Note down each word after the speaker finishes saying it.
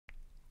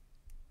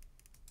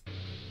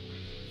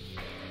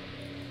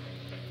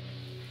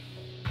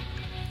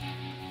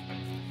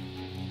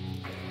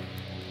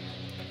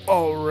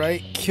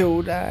Alright,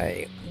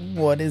 Kyodai,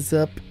 what is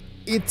up?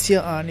 It's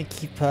your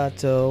Aniki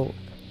Pato.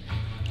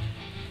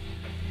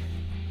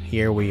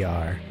 Here we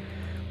are.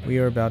 We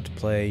are about to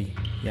play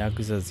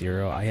Yakuza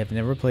 0. I have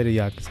never played a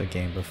Yakuza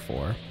game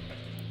before.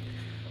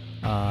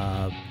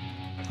 I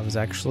was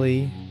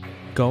actually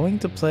going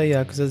to play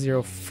Yakuza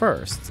 0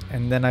 first,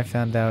 and then I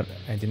found out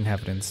I didn't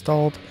have it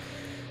installed,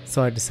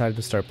 so I decided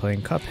to start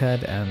playing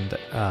Cuphead,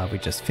 and we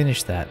just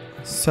finished that.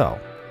 So,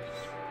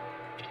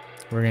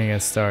 we're gonna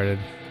get started.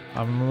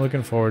 I'm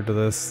looking forward to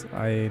this.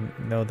 I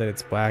know that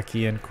it's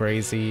wacky and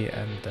crazy,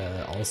 and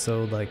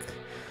also like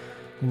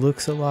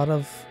looks a lot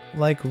of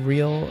like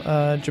real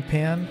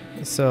Japan,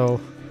 so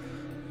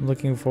I'm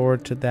looking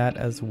forward to that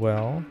as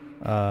well.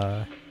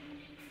 So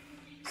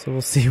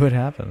we'll see what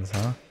happens,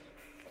 huh?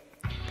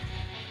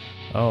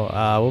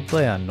 Oh, we'll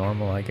play on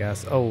normal, I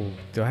guess. Oh,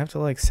 do I have to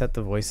like set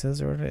the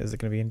voices, or is it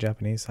gonna be in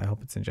Japanese? I hope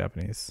it's in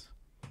Japanese.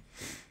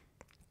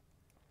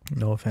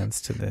 No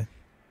offense to the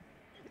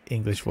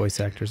English voice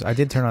actors. I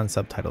did turn on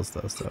subtitles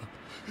though, so.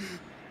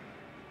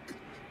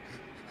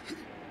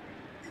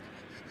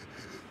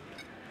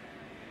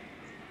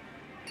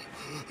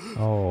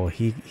 Oh,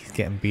 he's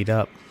getting beat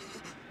up.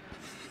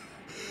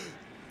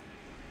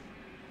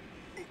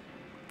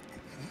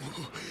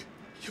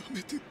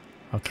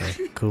 Okay,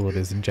 cool, it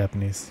is in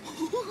Japanese.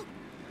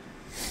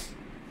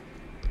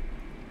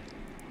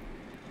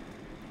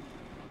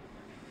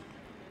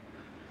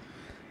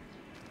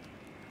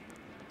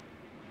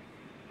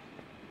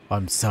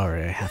 I'm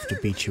sorry I have to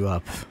beat you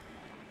up,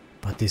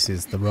 but this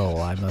is the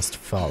role I must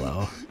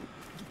follow.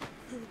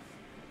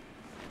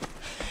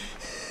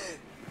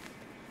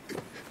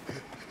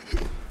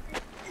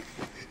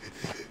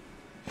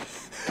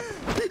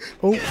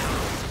 Oh!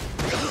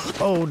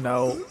 Oh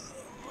no!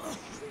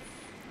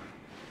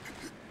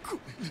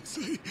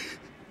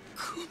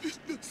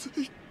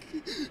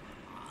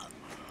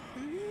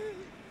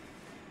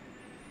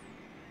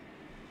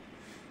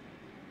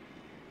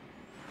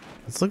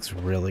 This looks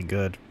really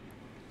good.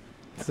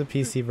 It's a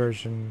PC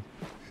version,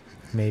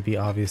 maybe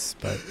obvious,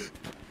 but...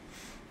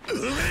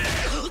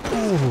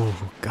 Ooh,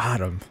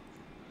 got him.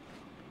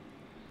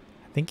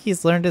 I think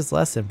he's learned his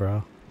lesson,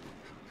 bro.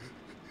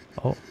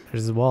 Oh,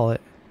 there's his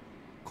wallet.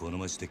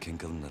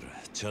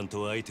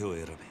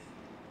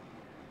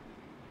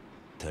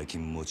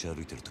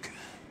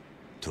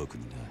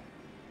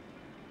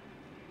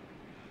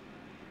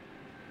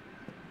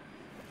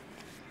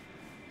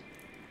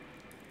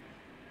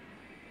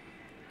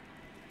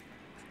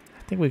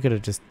 I think we could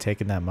have just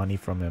taken that money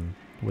from him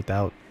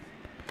without,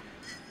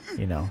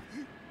 you know,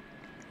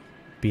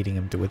 beating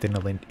him to within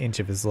an inch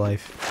of his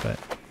life, but...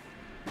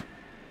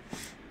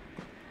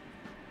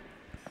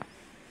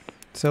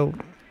 So,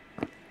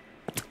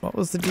 what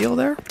was the deal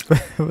there?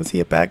 Was he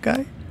a bad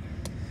guy?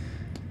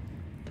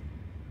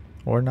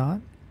 Or not?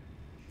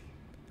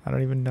 I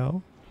don't even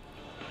know.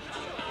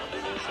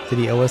 Did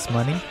he owe us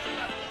money?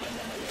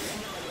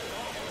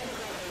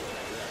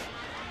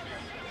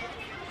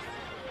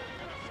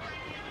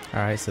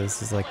 Alright, so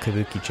this is like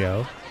Kabuki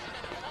Joe.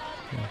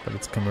 Yeah, but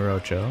it's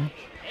Kamurocho.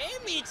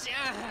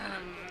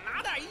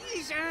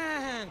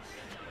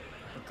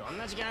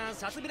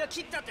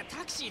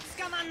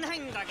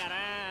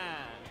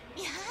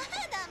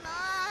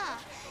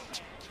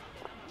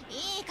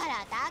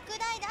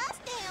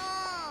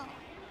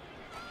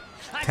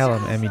 Tell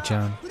him,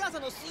 Emi-chan.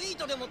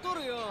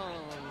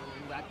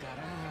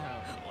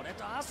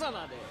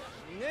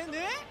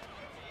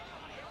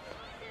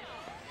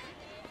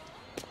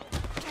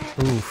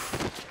 Oof.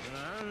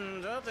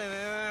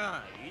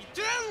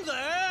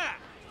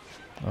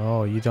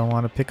 Oh, you don't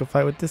want to pick a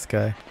fight with this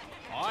guy.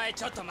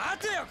 It's a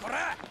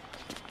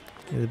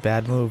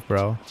bad move,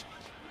 bro.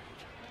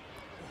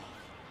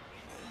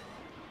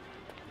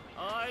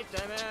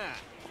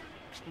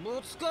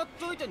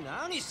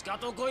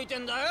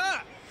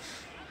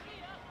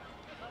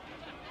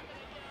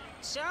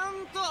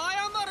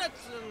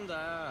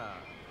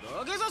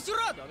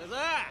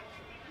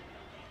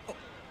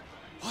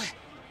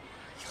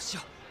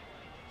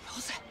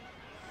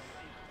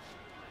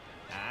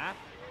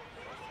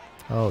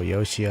 Oh,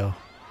 Yoshio.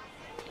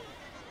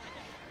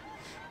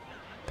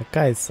 That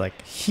guy's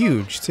like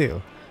huge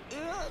too.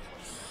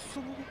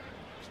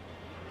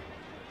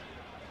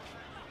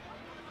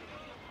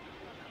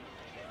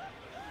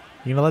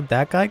 You gonna let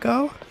that guy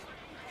go?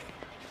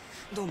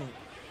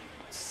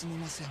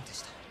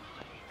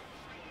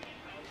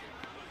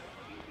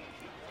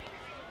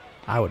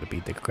 I would have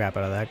beat the crap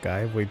out of that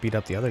guy if we beat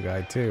up the other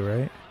guy too,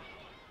 right?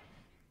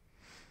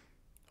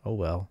 Oh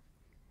well.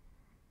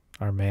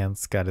 Our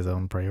man's got his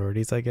own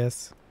priorities, I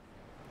guess.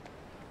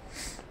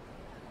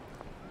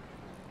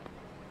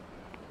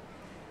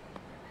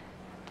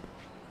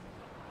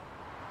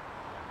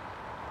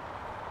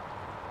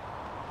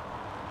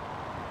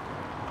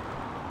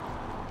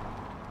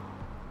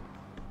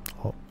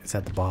 Oh, is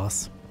that the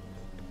boss?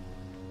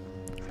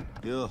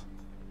 Yo.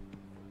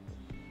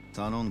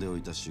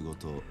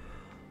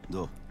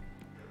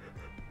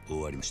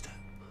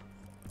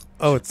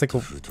 Oh, it's like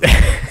a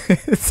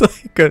it's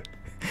like a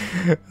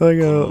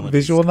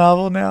visual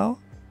novel now.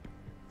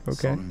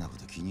 Okay. そんなこ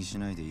と気にし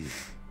ないでいい。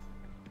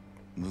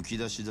むき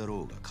出しだろ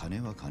うが金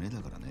は金だ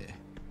からね。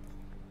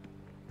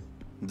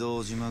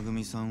堂島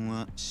組さん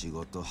は仕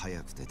事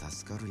早くて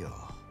助かるよ。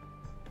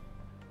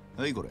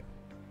はいこれ。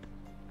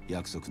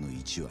約束の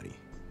1割。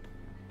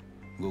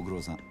ご苦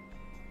労さん。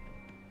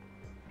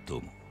ど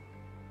うも。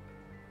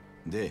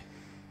で、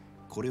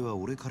これは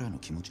俺からの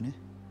気持ちね。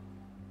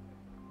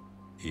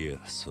いや、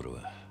それ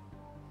は。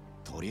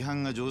取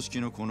販が常識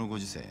のこのご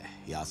時世、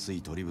安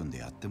い取り分で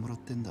やってもらっ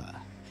てん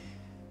だ。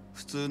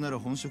普通なら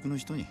本職の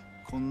人に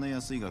こんな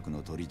安い額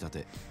の取り立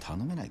て頼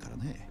めないから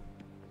ね。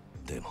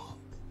でも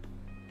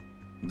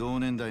同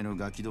年代の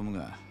ガキども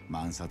が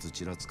万札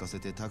ちらつかせ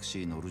てタク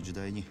シー乗る時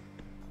代に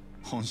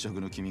本職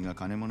の君が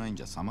金もないん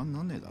じゃ様に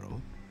なんねえだろ。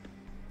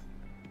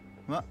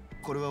ま、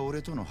これは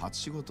俺との初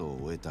仕事を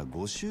終えた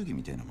ご祝儀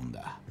みたいなもん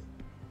だ。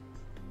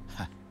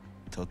は、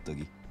とっとき。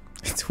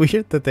It's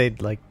weird that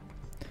they'd like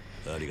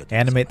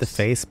animate the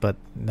face but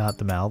not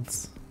the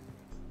mouths.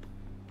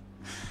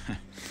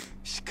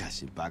 しか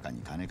しバカ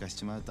に金貸し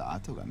ちまうと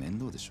後が面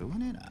倒でしょうが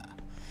ねえな。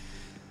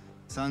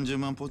30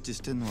万ポッチ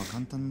捨てんのは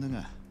簡単だ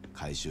が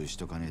回収し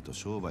とかねえと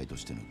商売と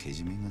してのけ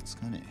じめがつ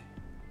かね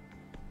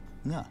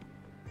えなあ。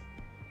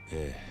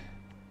え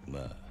え、ま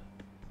あ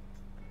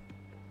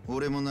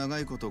俺も長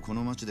いことこ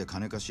の町で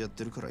金貸しやっ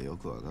てるからよ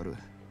くわかる。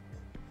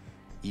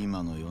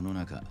今の世の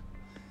中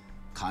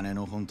金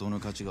の本当の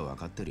価値が分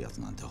かってるやつ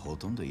なんてほ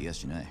とんどいや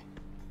しない。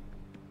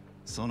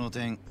その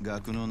点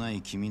学のな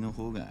い君の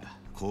方が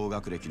高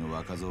学歴の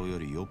若造よ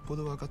りよっぽ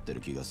ど分かって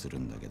る気がする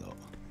んだけど、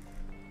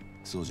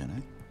そうじゃな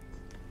い？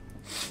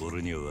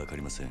俺には分か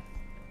りません。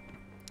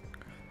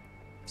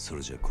そ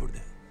れじゃこれ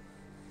で。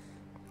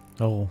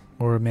Oh,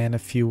 or a man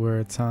of few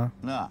words, huh?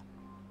 なあ、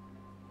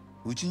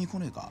うちに来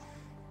ねえか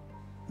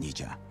兄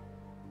ちゃん。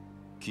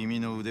君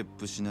の腕っ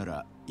ぷしな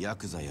らヤ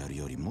クザやる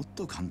よりもっ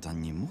と簡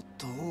単にもっ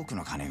と多く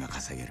の金が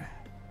稼げる。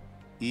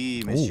い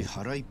い飯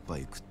腹いっぱ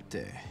い食っ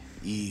て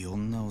いい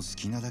女を好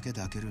きなだけ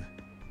抱ける。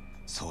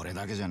それ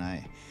だけじゃな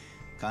い、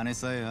金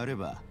さえあれ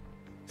ば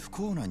不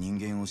幸な人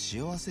間を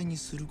幸せに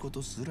するこ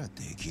とすら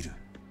できる。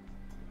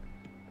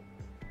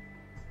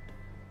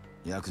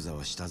ヤクザ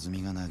は下積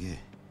みが長え。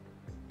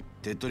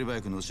手っ取り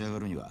早くのし上が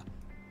るには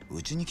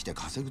うちに来て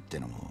稼ぐって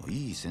のも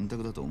いい選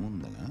択だと思う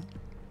んだが。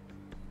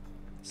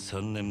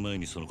3年前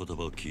にその言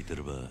葉を聞いて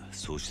れば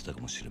そうしてた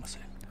かもしれませ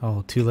ん。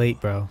 Oh, too late,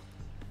 bro.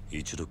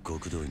 一度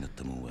極道になっ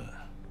たもん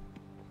は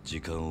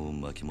時間を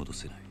巻き戻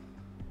せない。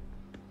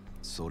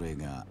それ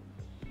が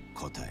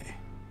答え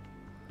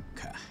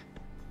か。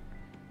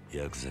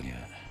ヤクザには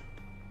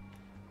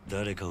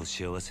誰かを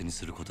幸せに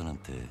することなん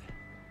て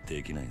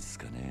できないんです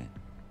かね。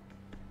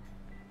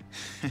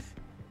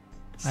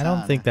I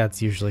don't think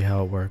that's usually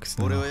how it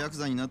works. 俺 No. はヤク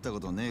ザになったこ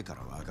とねえか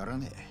らわから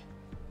ね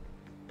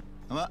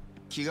え。ま、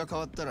気が変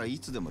わったらい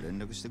つでも連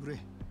絡してくれ。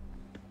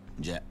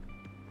じゃ。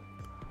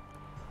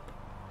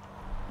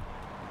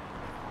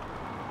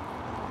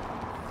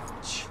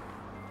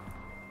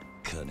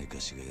金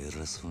貸しが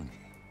偉そうに。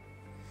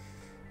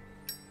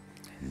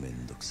め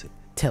んどくせ。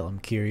 Tell him,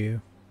 Kiryu.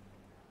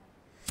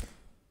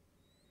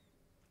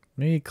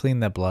 Maybe clean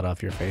that blood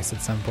off your face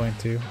at some point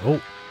too. Oh,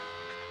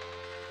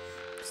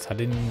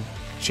 sudden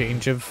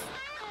change of.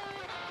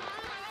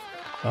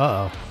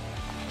 Uh oh.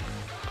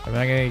 Am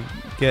I gonna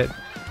get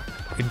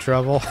in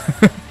trouble?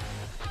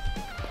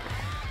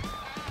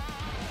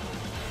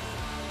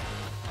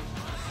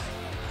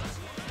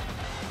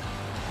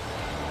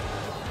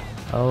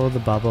 Oh, the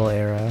bubble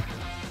era.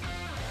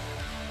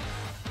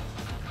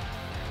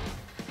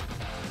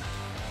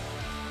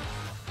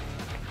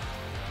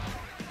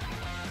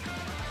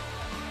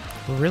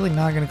 We're really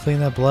not gonna clean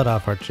that blood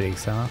off our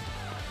cheeks, huh?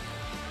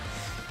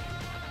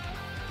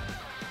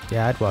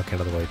 Yeah, I'd walk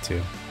out of the way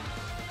too.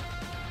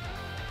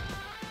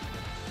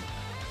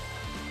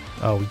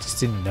 Oh, we just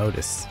didn't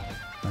notice.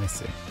 I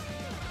see.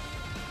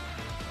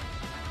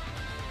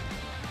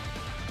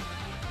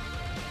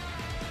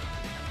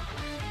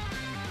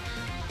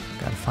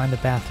 Gotta find a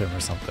bathroom or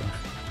something.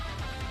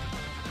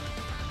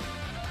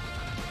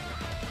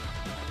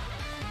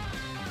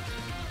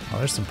 Oh,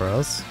 there's some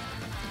bros.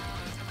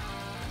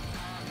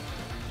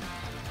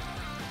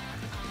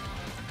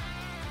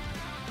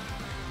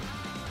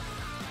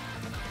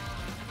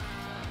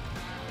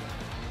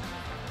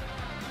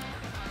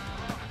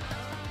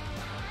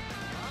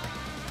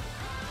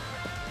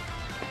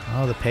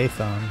 Oh, the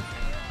payphone.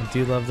 I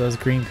do love those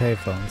green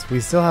payphones.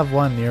 We still have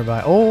one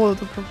nearby. Oh,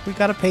 we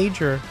got a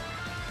pager.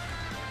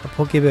 A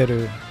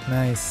Pokeberu.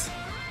 Nice.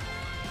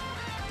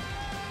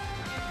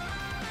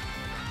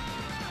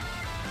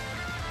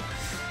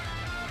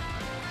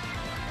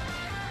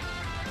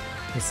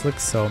 This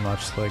looks so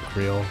much like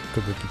real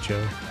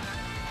Kabukicho.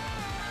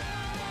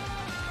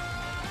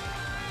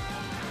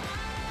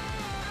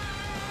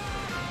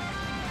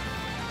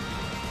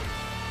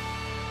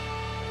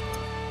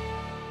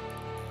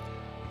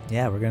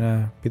 Yeah, we're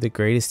gonna be the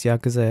greatest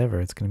Yakuza ever.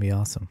 It's gonna be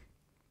awesome.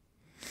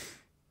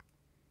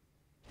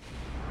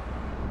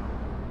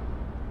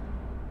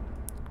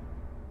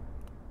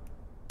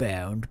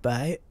 Bound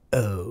by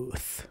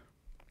oath.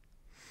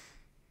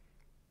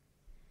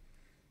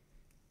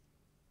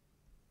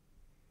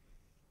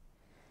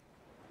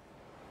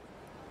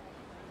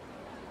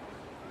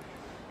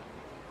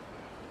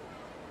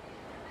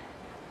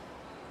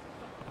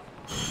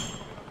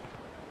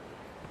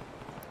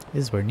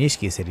 This is where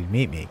Nishiki said he'd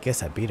meet me.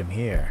 Guess I beat him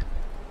here.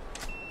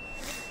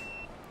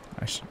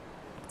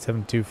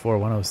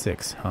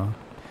 724106, huh?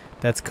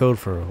 That's code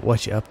for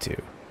what you up to.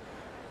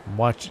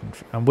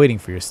 I'm waiting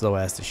for your slow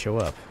ass to show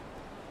up.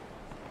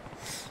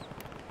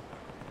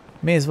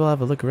 May as well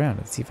have a look around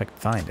and see if I can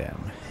find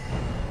him.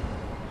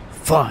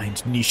 Find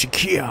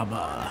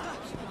Nishikiyama!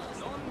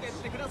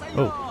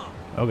 Oh,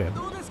 okay.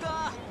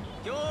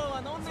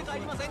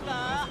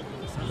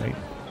 Right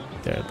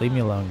there, leave me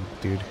alone,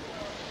 dude.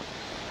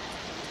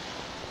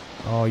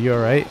 Oh, you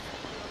alright?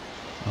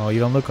 Oh, you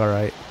don't look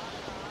alright.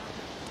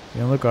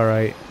 You don't look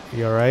alright.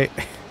 You alright?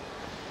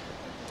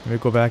 Let me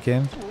go back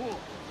in.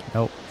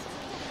 Nope.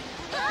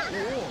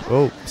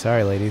 Oh,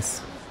 sorry, ladies.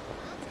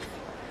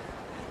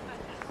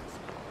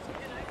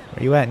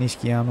 Where you at,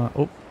 Nishikiyama?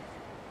 Oh.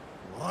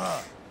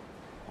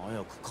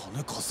 早く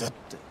金貸せっ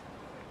て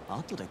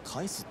後で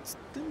返すっつっ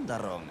てんだ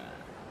ろう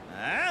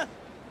が。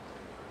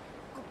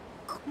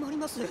困り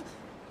ます。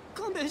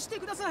勘弁して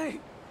ください。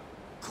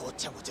ご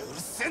ちゃごちゃうる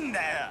せえんだ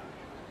よ。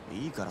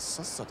いいから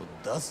さっさと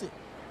出せ。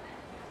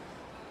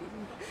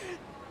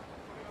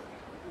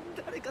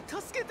誰か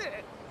助け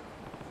て。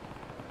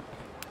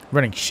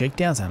Running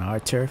shakedowns on our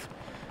turf?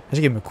 I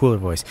should give him a cooler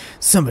voice.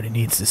 Somebody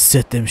needs to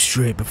set them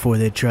straight before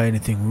they try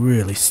anything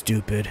really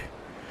stupid.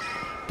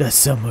 That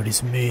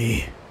somebody's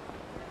me.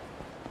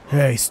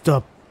 Hey,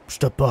 stop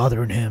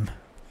bothering him.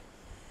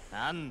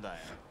 なんだよ。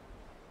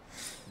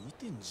見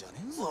てんじゃね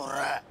えぞ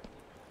俺。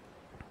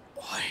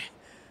おい、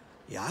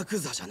ヤク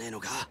ザじゃねえの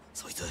か、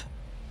そいつ。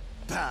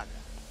バカ、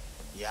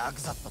ヤク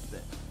ザったっ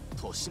て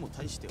年も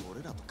大して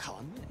俺らと変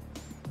わんね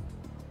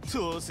え。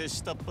どうせ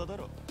下っ端だ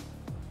ろ。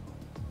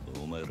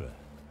お前ら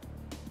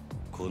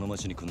この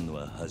町に来んの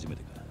は初め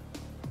てか。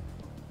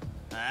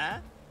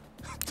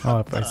Oh,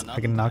 if I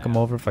can knock him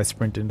over if I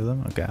sprint into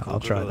them? Okay, I'll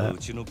try ここは that. う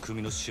ちの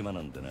組の島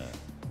なんだな。カ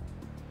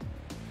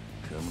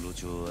ムロ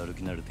町を歩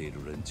き慣れてい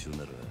る連中な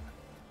ら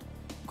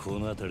こ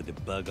の辺りで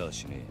バカは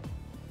しね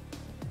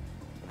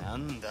え。な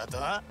んだと？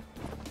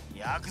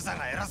ヤクザ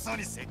が偉そう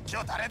に説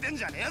教垂れてん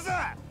じゃねえぞ。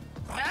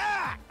ほ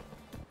ら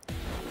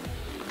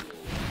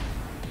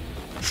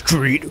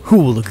Street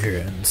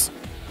hooligans.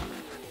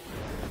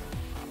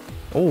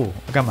 Oh,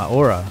 I got my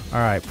aura.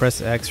 Alright,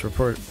 press X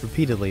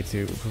repeatedly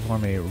to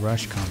perform a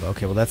rush combo.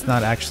 Okay, well that's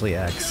not actually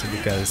X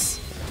because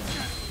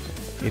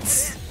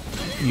it's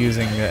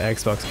using the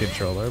Xbox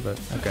controller, but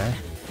okay.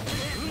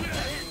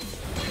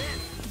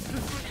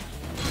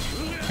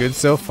 Good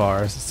so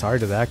far. Sorry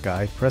to that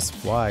guy. Press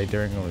Y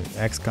during an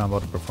X combo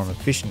to perform a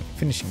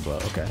finishing blow.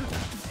 Okay.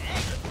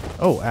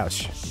 Oh,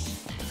 ouch.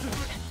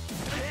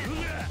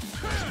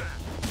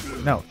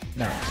 No,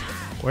 no.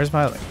 Where's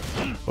my...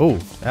 Oh,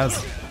 that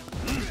was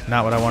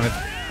not what I wanted,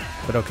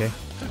 but okay.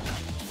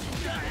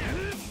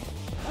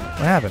 What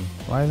happened?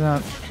 Why is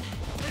that...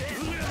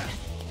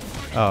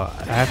 Oh,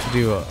 I have to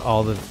do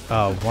all the...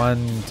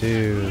 1,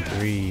 2,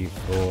 3,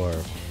 4...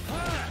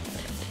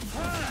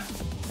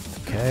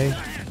 Okay.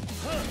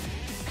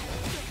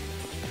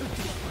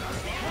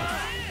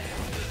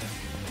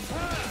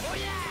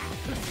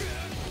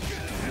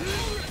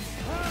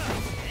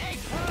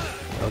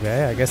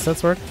 Okay, I guess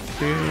that's work.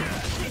 I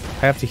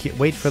have to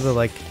wait for the,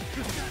 like,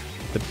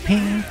 the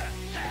ping.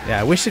 Yeah,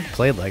 I wish it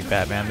played like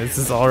Batman. This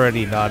is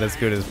already not as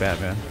good as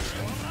Batman.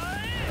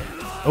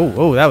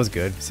 Oh, that was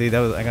good. See, that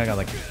was, I got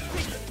like...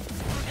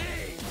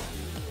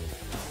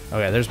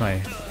 Okay, there's my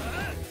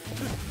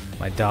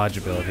dodge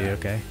ability,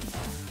 okay.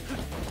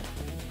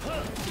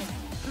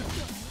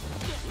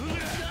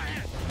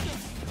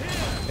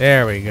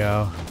 There we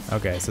go.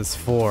 Okay, so it's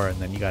 4, and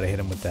then you gotta hit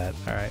him with that.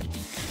 Alright.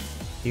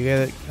 You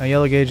get a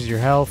yellow gauge is your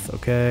health,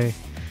 okay.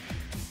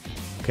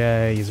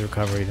 Okay, use a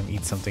recovery to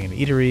eat something in the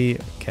eatery.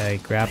 Okay,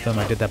 grab them.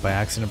 I did that by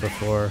accident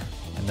before.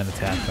 And then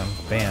attack them.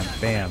 Bam,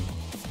 bam.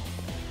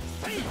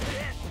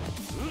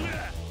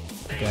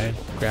 Okay,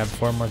 grab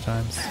 4 more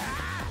times.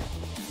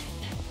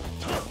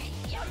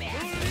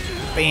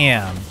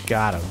 Bam!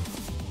 Got him.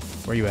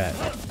 Where you at?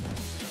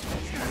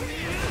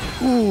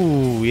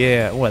 Ooh,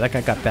 yeah. Oh, that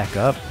guy got back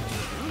up.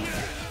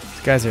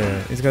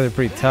 These guys are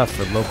pretty tough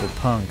for local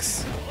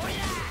punks.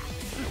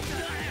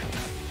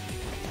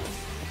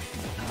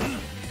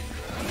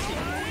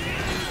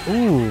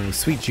 Ooh,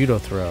 sweet judo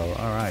throw.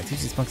 Alright,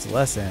 teach these punks a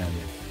lesson.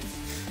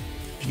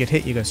 If you get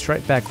hit, you can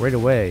strike back right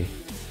away.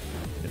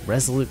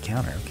 Resolute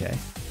counter, okay.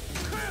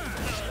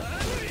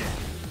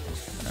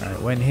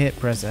 Alright, when hit,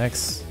 press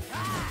X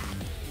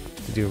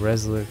to do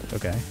resolute.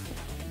 Okay.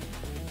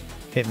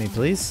 Hit me,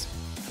 please.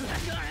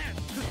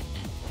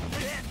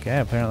 Okay,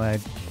 apparently I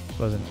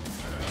wasn't...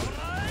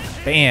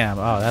 Bam!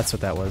 Oh, that's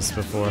what that was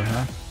before,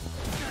 huh?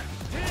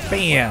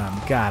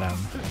 Bam! Got him.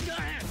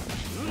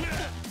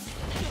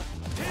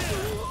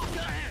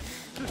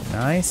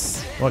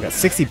 Nice. Well, I got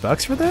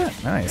 $60 for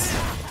that? Nice.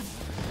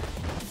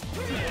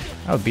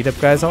 I would beat up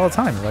guys all the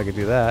time if I could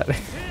do that.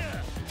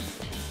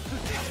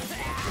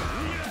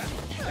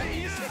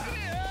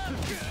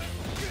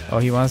 Oh,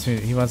 he wants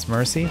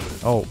mercy?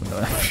 Oh,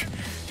 no.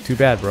 Too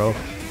bad, bro. You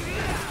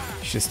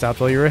should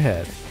stop while you're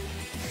ahead.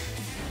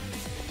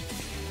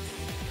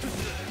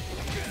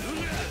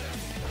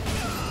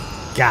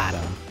 Got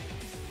him.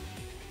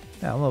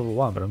 Yeah, I'm level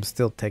 1, but I'm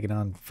still taking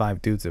on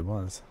 5 dudes at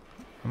once.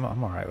 I'm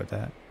alright with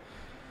that.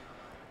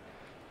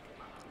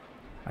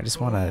 I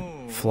just want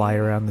to fly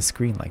around the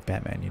screen like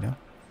Batman, you know?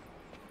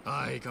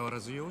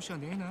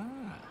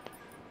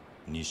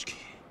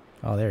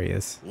 Oh, there he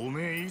is.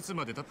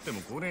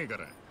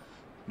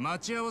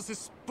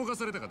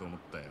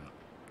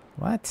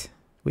 What?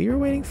 We were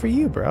waiting for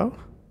you, bro.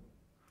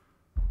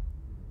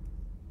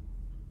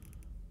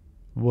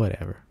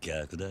 Whatever.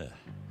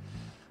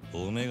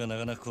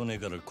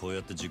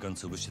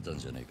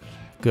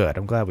 Good,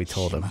 I'm glad we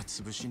told him.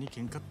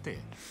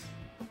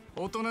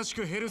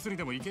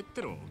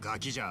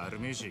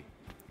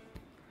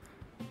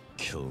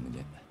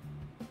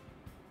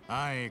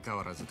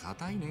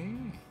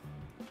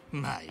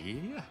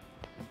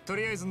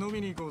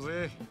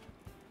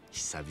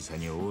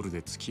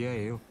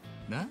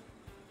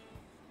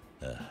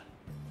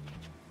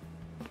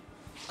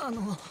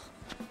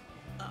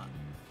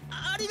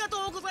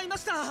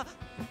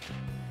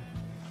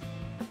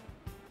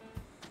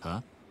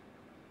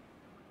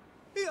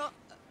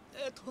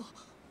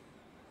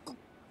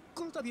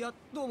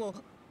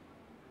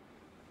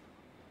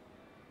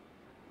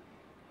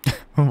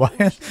 Why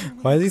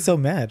is he so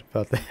mad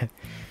about that?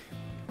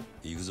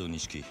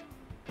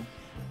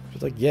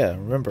 He's like, yeah,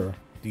 remember,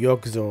 the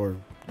Yakuza are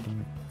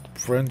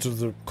friends of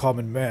the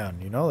common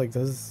man, you know? Like, that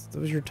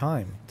was your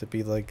time to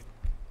be like,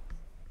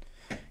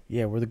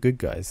 yeah, we're the good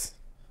guys.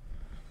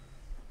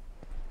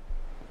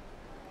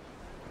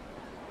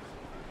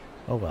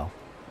 Oh well.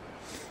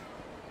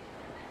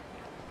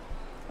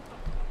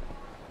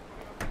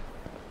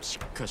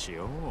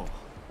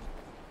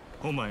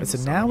 So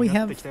now we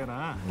have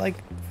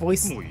like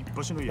voice or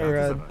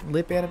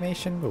lip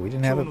animation, but we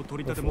didn't have it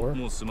before.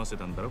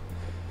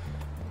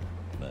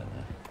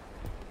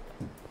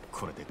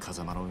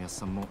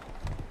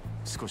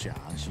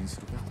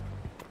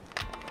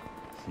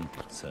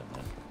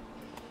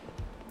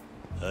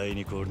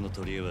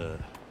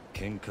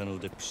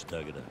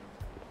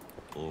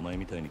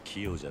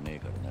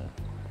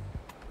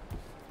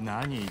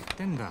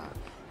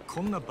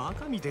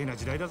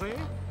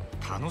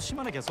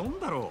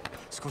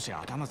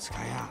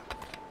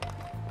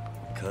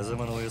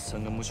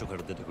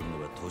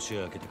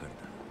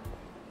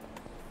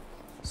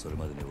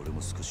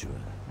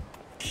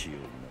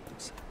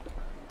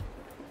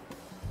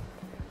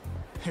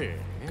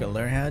 Gotta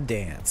learn how to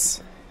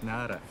dance.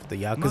 The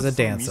Yakuza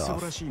dance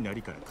off. If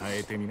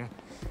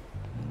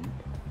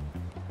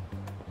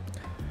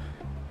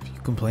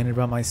you complaining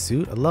about my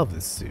suit, I love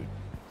this suit.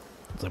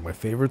 It's like my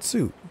favorite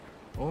suit.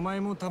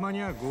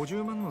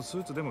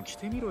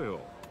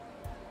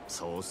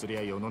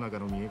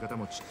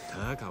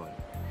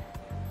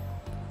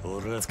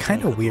 It's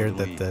kind of weird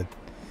that the...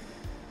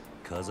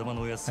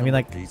 I mean,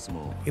 like,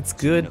 it's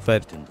good,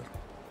 but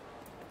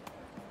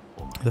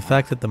the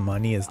fact that the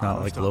money is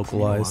not, like,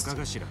 localized...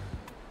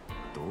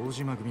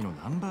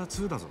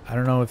 I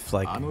don't know if,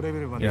 like,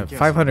 you know,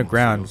 500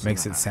 grand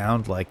makes it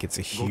sound like it's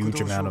a huge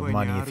amount of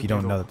money if you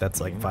don't know that that's,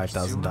 like,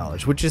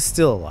 $5,000, which is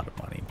still a lot of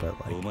money, but,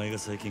 like...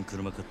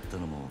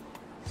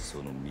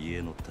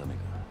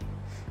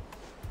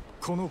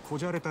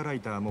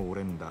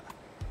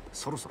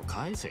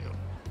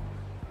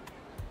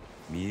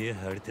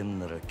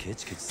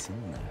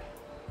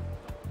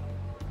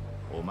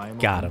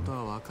 Got him.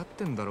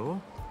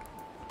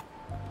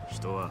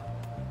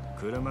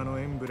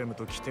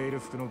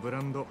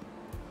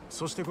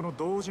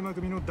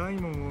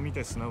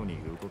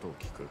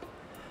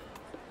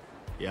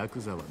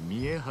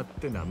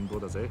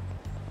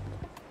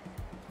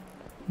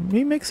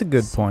 He makes a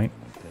good point.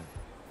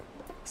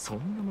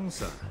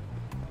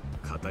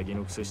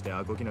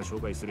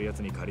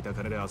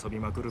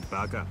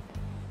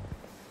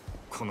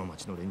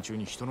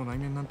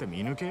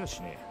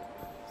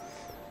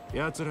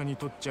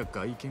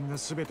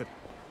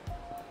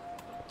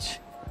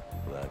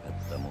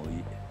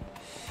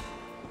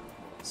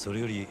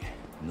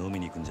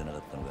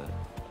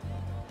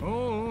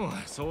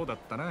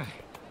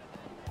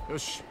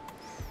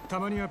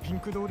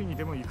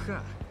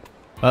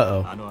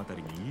 Uh-oh.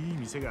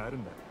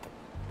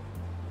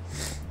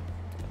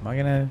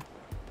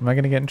 Am I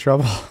gonna get in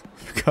trouble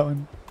for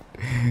going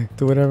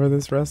to whatever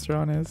this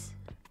restaurant is?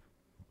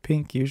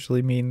 Pink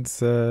usually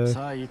means adult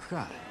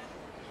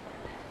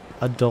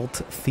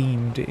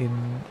themed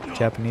in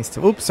Japanese.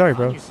 Oops, sorry,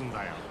 bro.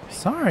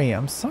 Sorry,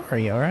 I'm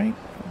sorry. All right.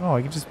 Oh,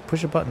 I can just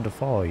push a button to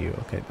follow you.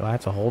 Okay, do I have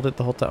to hold it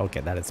the whole time?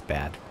 Okay, that is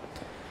bad.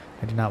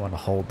 I do not want to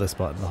hold this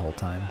button the whole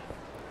time.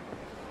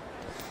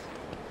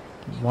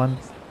 One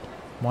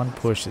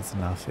push is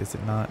enough, is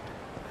it not?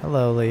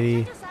 Hello,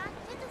 lady.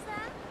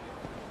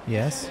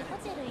 Yes?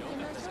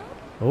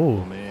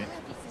 Oh.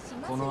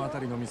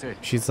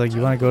 She's like,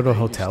 you want to go to a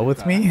hotel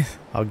with me?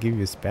 I'll give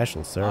you a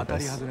special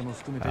service.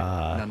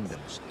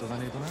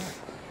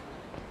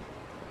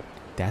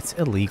 That's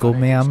illegal,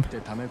 ma'am.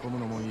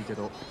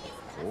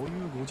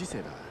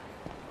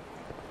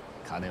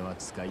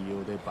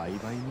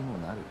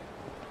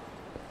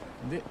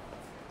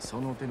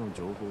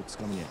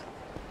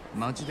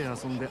 街で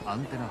遊んでア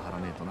ンテナ張ら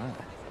ねえとな。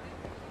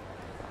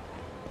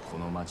こ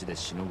の街で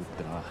しのぐっ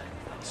てのは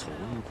そうい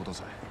うこと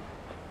さ。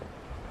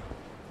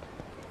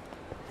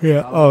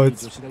 Yeah, oh,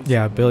 it's,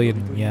 yeah, a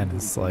billion yen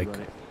is like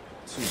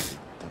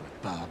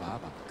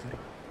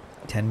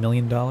 $10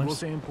 million,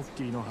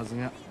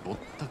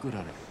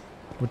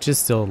 which is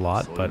still a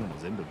lot, but,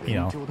 you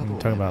know, I'm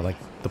talking about like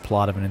the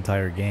plot of an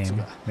entire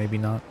game, maybe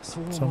not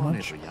so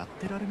much.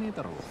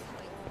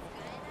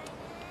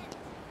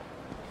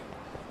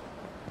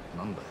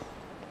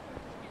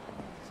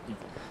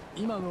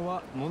 今の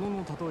は物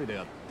の例えで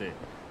あって、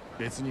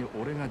別に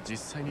俺が実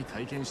際に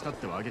体験したっ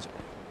てわけじゃ。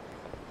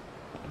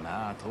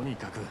まあとに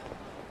かく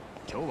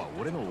今日は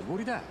俺のおご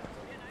りだ。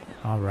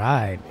 All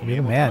right, you're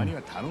the man.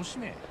 楽し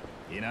め。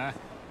いいな。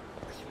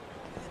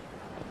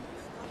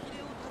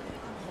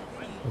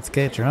 Let's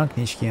get drunk,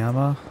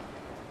 Nishikiyama.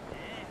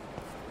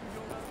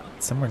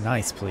 Somewhere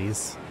nice,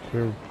 please.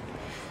 We're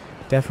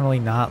definitely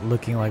not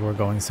looking like we're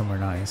going somewhere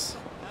nice.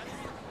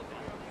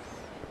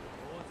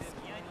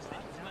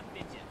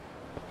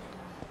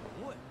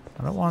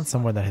 I don't want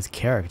somewhere that has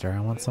character.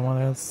 I want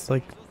somewhere that's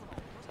like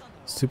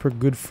super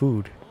good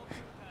food.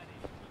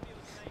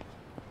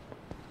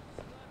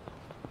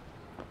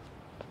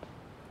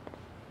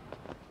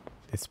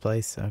 This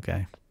place?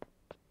 Okay.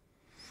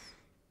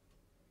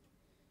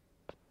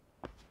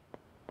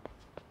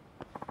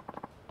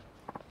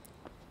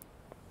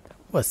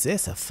 What's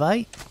this, a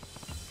fight?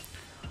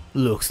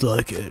 Looks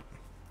like it.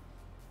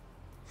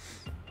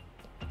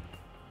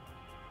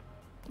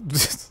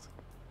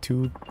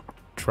 Two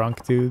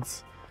drunk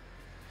dudes.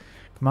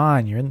 Come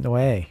on, you're in the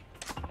way.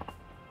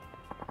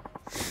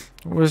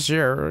 What's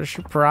your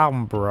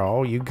problem,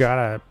 bro? You got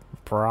a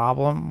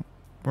problem?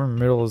 We're in the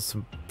middle of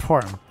some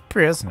important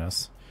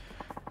business.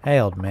 Hey,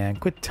 old man,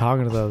 quit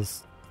talking to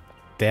those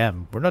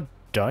them. We're not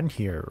done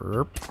here,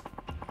 Erp.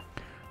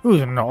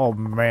 Who's an old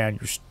man,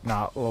 you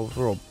snot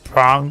little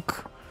punk?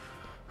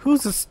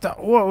 Who's a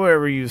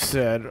whatever you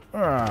said.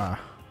 God,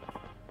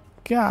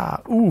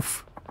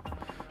 oof.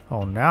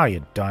 Oh, now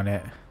you done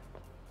it.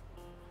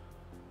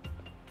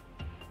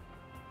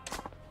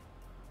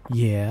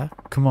 Yeah,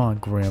 come on,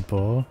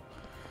 Grandpa.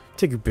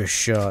 Take your best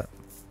shot.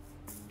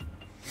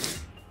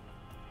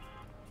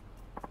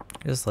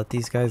 Just let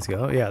these guys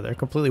go? Yeah, they're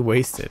completely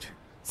wasted.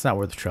 It's not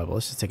worth the trouble.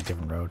 Let's just take a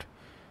different road.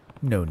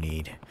 No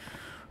need.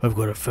 I've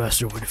got a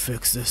faster way to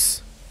fix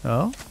this.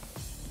 Oh?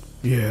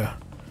 Yeah.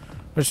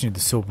 I just need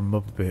to soap him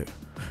up a bit.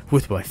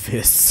 With my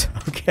fists.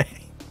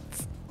 Okay.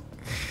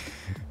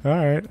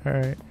 Alright,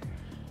 alright.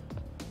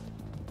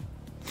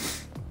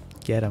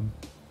 Get him.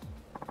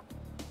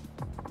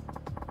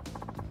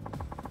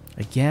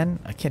 Again,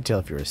 I can't tell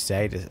if you're a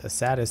sadist,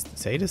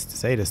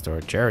 or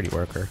a charity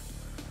worker.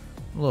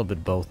 A little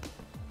bit both,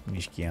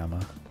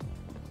 Nishikiyama.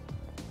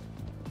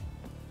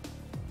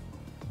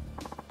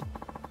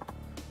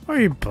 What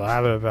are you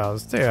blabbing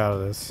about? Stay out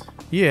of this.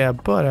 Yeah,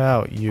 butt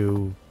out,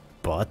 you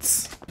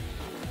butts.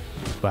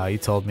 Wow, you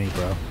told me,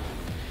 bro.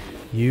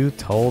 You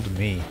told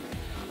me.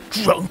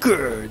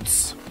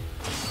 Drunkards!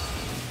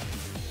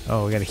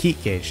 Oh, we got a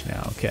heat gauge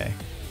now. Okay.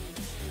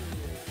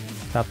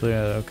 Top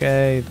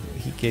okay.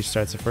 Heat gauge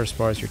starts the first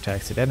bar as your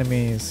attacks hit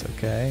enemies.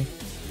 Okay.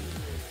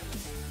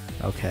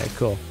 Okay,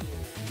 cool.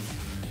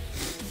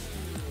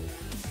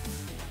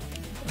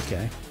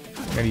 Okay.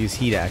 I'm gonna use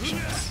heat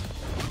actions.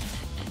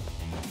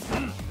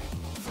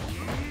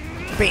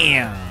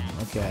 Bam!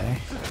 Okay.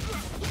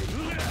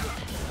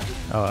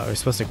 Oh, we're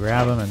supposed to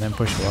grab him and then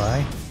push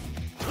Y.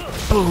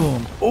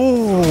 Boom!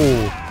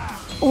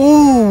 Oh!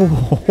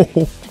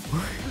 Oh!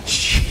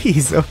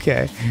 Jeez,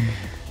 okay.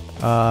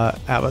 How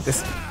about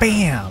this?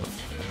 Bam!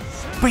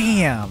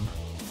 Bam!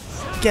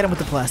 Get him with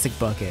the plastic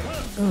bucket.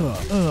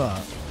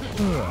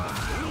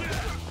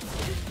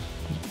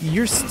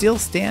 You're still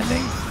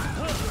standing?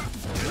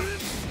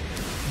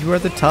 You are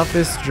the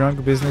toughest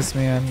drunk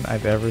businessman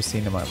I've ever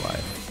seen in my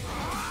life.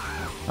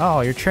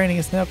 Oh, your training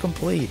is now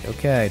complete.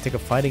 Okay, take a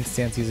fighting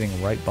stance using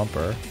right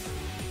bumper.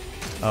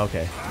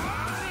 Okay.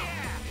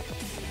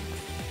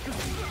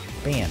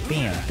 Bam,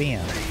 bam,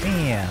 bam,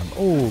 bam.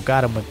 Oh,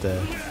 got him with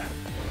the...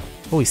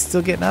 Oh, he's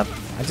still getting up?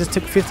 I just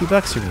took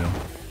 $50 from you.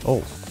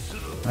 Oh,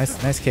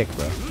 nice kick,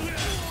 bro.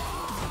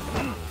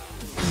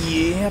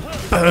 Yeah,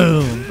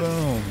 boom,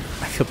 boom.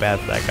 I feel bad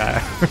for that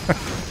guy.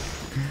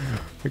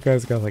 The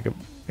guy's got like an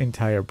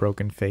entire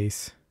broken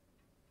face.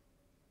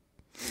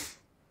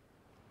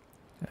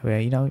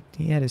 Well, you know,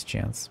 he had his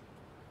chance.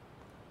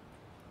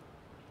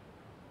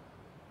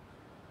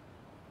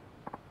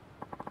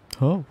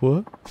 Oh,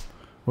 what?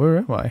 Where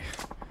am I?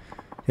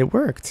 It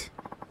worked.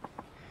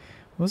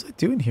 What was I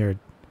doing here?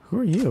 Who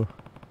are you?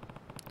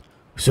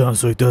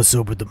 Sounds like that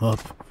sobered them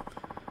up.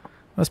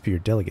 Must be your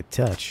delicate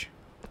touch.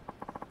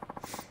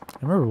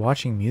 I remember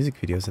watching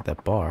music videos at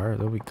that bar,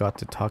 though we got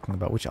to talking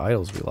about which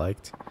idols we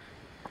liked.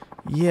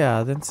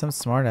 Yeah, then some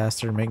smartass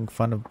started making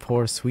fun of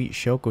poor sweet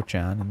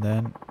Shoko-chan, and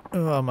then...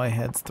 Oh, my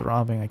head's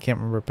throbbing. I can't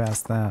remember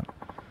past that.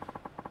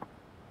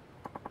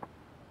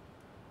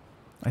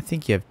 I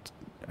think you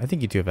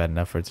do have had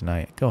enough for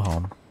tonight. Go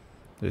home.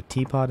 There's a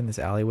teapot in this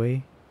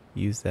alleyway.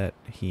 Use that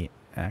heat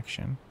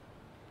action.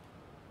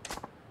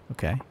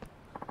 Okay.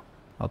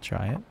 I'll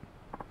try it.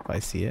 If I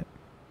see it.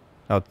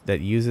 Oh,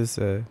 that uses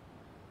a...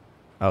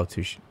 Oh,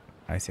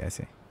 I see, I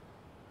see.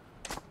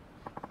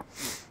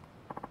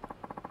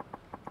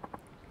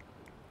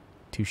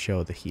 To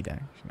show the heat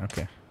action.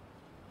 Okay.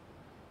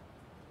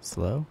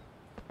 Slow?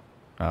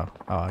 Oh,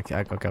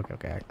 okay.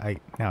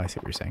 Now I see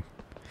what you're saying.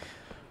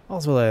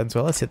 All's well that ends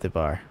well. Let's hit the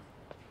bar.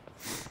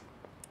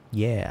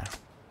 Yeah.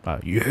 Oh,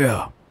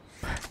 yeah.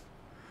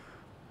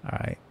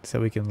 Alright,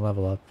 so we can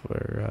level up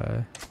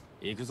for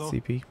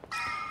CP.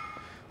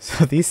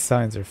 So these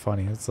signs are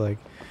funny. It's like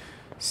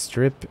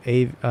strip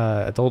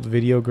adult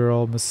video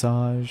girl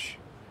massage.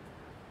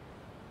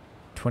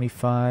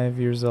 25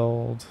 years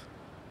old.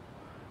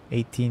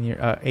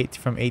 8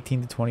 from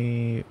 18 to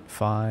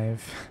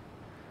 25.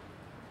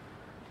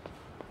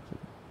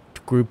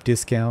 Group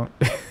discount.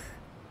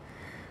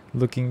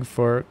 Looking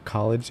for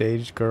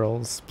college-age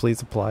girls.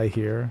 Please apply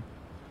here.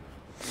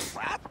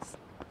 What?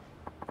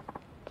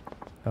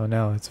 Oh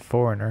no, it's a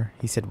foreigner.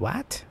 He said,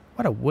 what?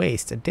 What a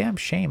waste. A damn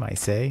shame, I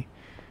say.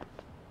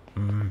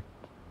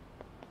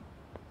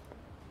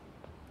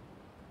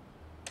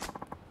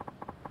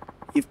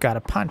 You've got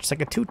a punch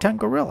like a 2-ton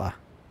gorilla.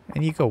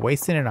 And you go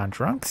wasting it on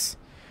drunks?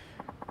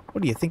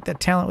 What do you think that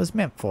talent was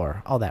meant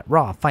for? All that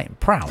raw fighting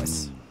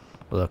prowess.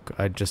 Look,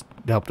 I just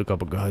helped a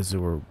couple guys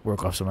who were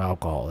work off some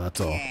alcohol, that's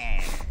all.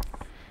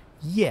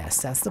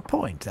 Yes, that's the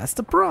point. That's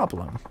the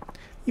problem.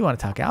 You want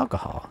to talk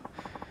alcohol.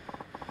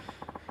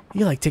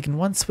 You like taking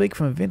one swig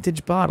from a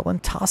vintage bottle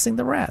and tossing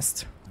the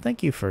rest.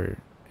 Thank you for,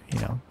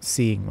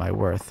 seeing my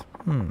worth.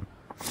 Going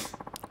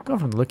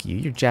from the look of you,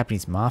 you're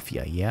Japanese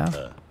mafia,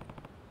 yeah?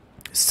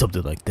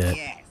 Something like that.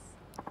 Yes.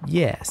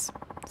 Yes.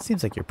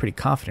 Seems like you're pretty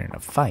confident in a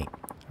fight.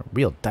 A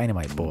real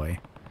dynamite boy.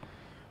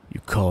 You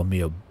call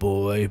me a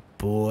boy?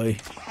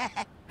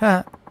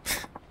 Ha!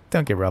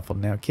 Don't get ruffled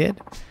now,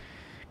 kid.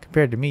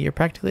 Compared to me, you're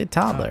practically a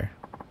toddler.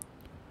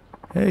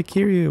 Hey,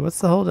 Kiryu, what's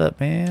the holdup,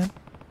 man?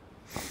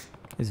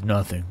 It's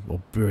nothing.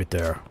 We'll be right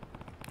there.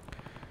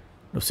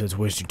 No sense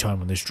wasting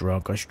time on this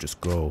drunk. I should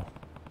just go.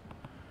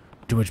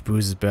 Too much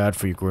booze is bad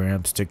for you,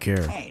 Gramps. Take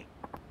care.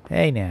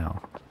 Hey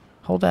now.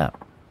 Hold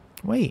up.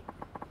 Wait.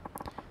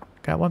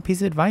 Got one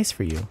piece of advice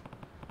for you.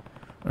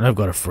 And I've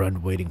got a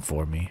friend waiting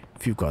for me.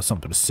 If you've got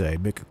something to say,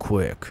 make it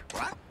quick.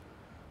 What?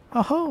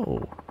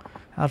 Oh-ho.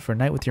 Out for a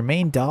night with your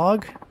main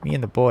dog? Me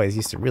and the boys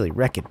used to really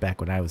wreck it back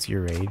when I was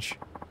your age.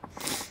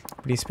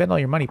 But you spend all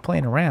your money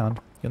playing around,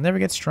 you'll never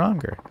get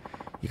stronger.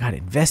 You gotta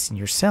invest in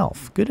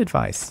yourself. Good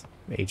advice,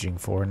 aging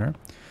foreigner.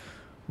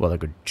 Well,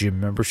 like a gym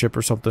membership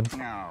or something?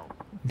 No.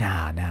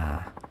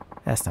 Nah.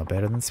 That's no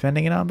better than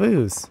spending it on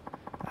booze.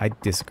 I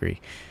disagree.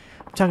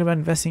 I'm talking about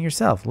investing in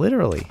yourself,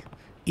 literally.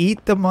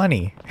 Eat the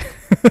money.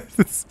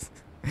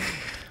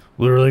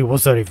 Literally,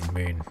 what's that even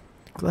mean?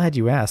 Glad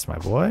you asked, my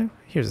boy.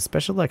 Here's a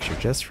special lecture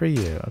just for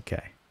you.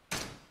 Okay.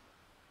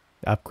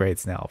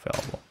 Upgrades now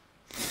available.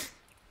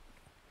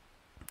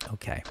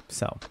 Okay,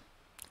 so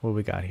what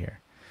we got here?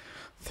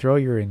 Throw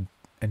your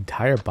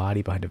entire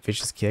body behind a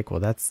vicious kick. Well,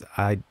 that's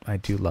I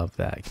do love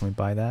that. Can we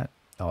buy that?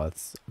 Oh,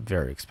 it's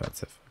very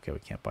expensive. Okay, we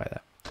can't buy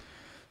that.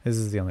 This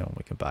is the only one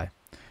we can buy.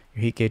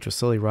 Your heat gauge will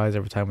slowly rise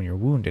over time when you're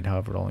wounded.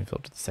 However, it'll only fill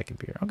up to the second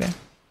beer. Okay.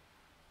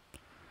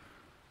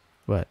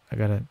 What? I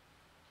gotta...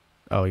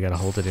 Oh, you gotta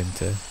hold it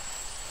into...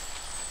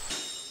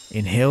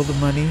 Inhale the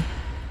money.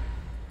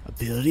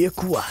 Ability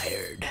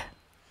acquired.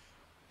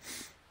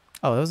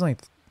 Oh, that was only...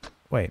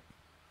 Wait.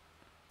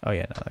 Oh,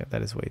 yeah, no,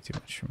 that is way too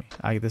much for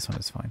me. This one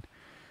is fine.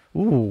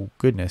 Ooh,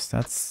 goodness.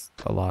 That's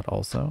a lot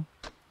also.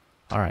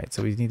 Alright,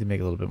 so we need to make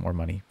a little bit more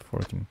money before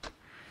we can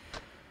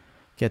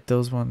get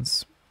those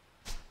ones.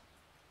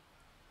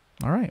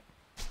 Alright.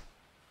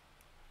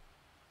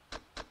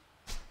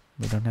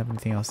 We don't have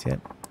anything else yet.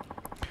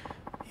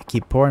 You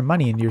keep pouring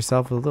money into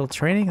yourself with a little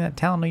training, that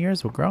talent of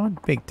yours will grow in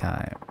big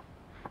time.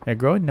 It'll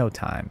grow in no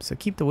time, so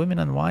keep the women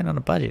and wine on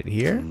a budget,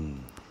 here?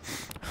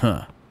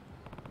 Huh.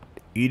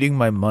 Eating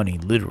my money,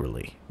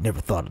 literally.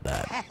 Never thought of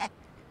that.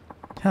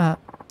 Huh.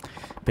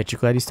 Bet you're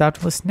glad you stopped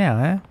to listen now,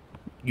 huh?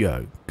 Yeah,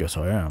 I guess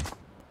I am.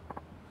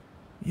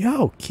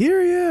 Yo,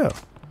 Kiryu!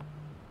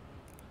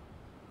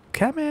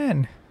 Come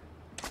in!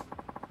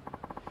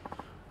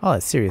 All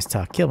that serious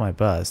talk killed my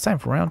buzz. Time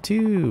for round 2.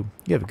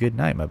 You have a good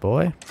night, my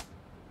boy.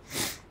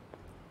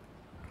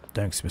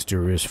 Thanks,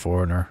 mysterious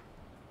foreigner.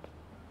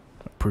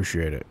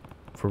 Appreciate it.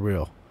 For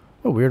real.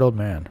 What a weird old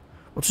man.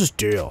 What's his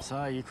deal?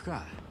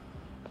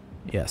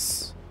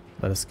 Yes.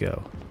 Let us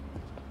go.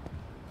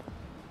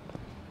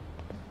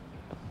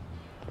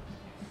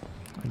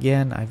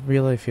 Again, I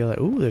really feel like...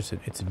 Ooh, it's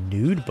a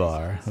nude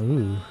bar.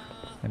 Ooh.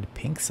 And a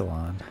pink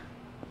salon.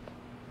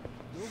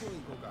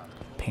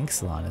 Pink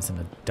salon is an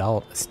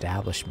adult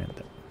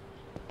establishment.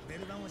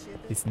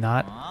 It's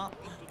not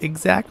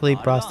exactly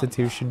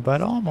prostitution,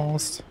 but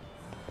almost.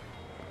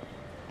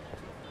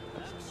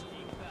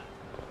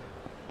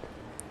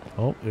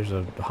 Oh, there's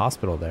a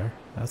hospital there.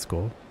 That's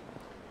cool.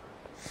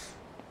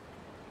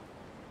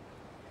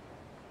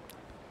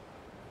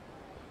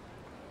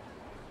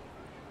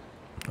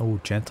 Oh,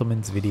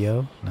 gentleman's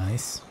video.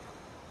 Nice.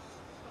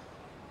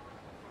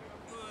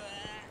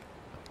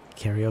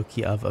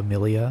 karaoke of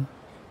Amelia.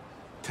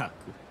 たく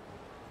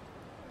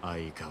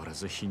相変わら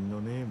ず品の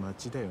ねえ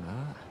街だよ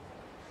な。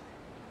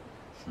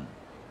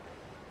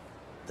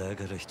だ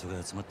から人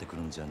が集まってく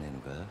るんじゃね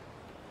えのか。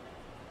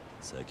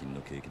最近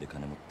の景気で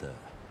金持った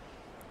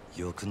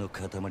欲の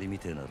塊み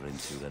てえな連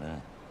中がな。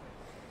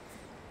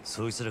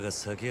そいつらが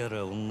酒や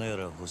ら女や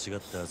ら欲しがっ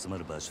て集ま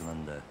る場所な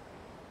んだ、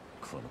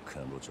このカ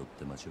ンロ町っ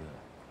て町は。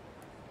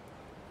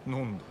な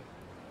んだ、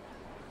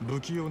不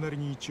器用なり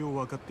に一応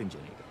分かってんじゃ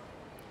ね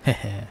え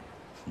か。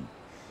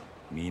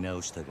見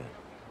直したか。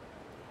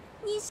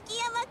錦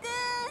山く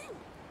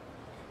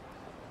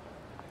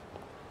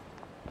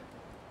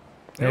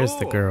ん。 There's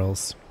the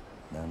girls.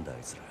 なんだあ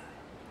いつら。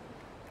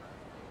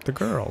 The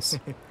girls.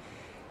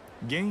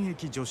 現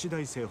役女子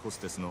大生ホス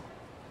テスの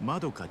ま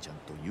どかちゃん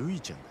とゆ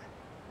いちゃん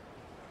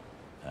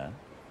だ。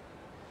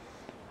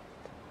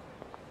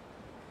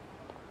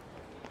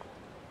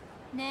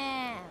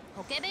ねえ、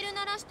ポケベル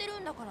鳴らしてる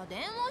んだから電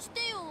話し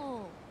て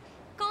よ。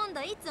今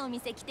度いつお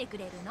店来てく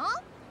れるの？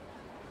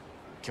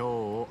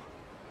今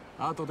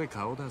日後で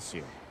顔出す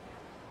よ。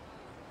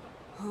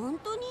本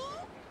当に？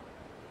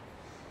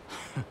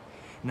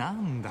な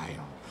んだ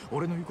よ、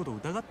俺の言うこと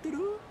疑ってる？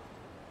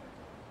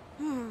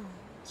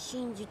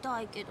信じ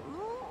たいけどな。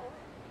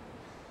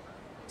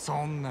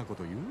そんなこ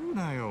と言う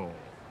なよ。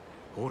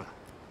ほら、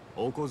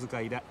お小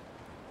遣いだ。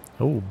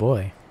 Oh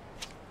boy.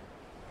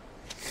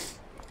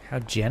 How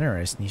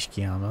generous,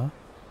 Nishikiyama. やっ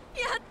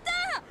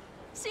たー！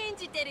信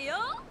じてるよ。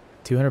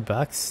$200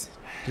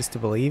 just to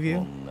believe you?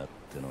 女っ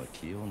てのは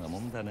器用なも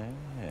んだね。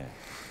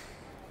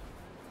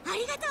あ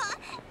りがと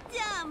う。じ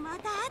ゃあま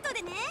た後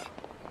でね。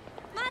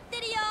待って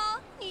るよ、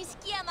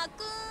錦山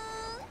く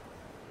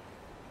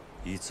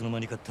ん。いつの間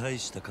にか大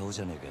した顔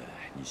じゃねえか、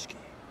錦。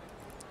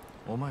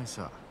お前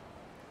さ、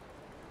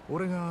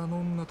俺があの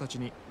女たち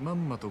にま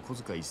んまと小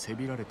遣いせ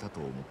びられたと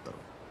思ったろ。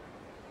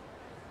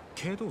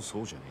けど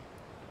そうじゃね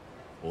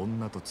え。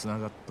女とつな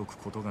がっとく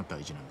ことが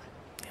大事なんだ。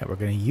 Yeah, we're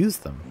gonna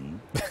use them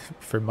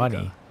for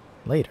money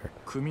later.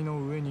 組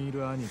の上にい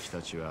る兄貴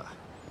たちは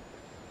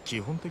基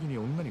本的に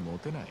女にモ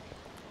テない。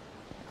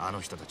あの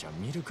人たちは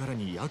見るから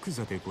にヤク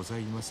ザでござ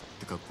いますっ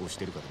て格好し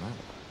てるからな。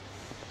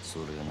そ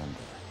れがなんだ。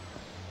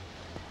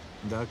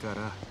だか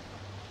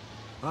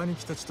ら兄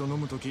貴たちと飲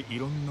むときい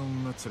ろんな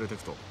女連れて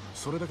くと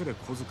それだけで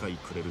小遣い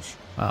くれるし。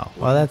 Oh,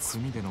 well, that's,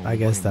 I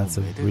guess that's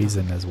a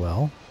reason as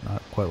well.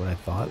 Not quite what I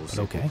thought, どう but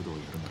せ okay. 国道や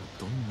るなら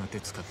どんな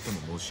手使って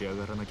ものし上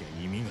がらなきゃ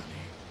意味がね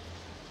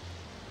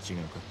え。違う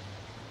か？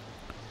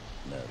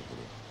なるほ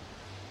ど。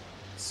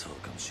そう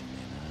かもしんね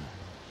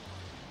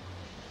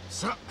え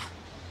さあ、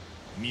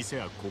店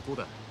はここ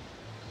だ。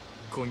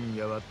今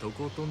夜はと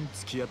ことん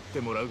付き合って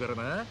もらうから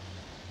な。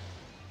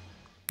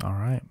 All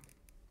right.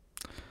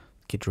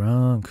 Get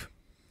drunk.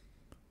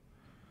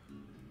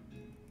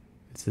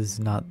 This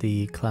is not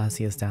the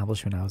classy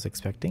establishment I was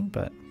expecting,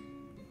 but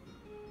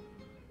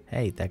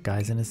hey, that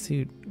guy's in a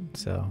suit,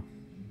 so. な。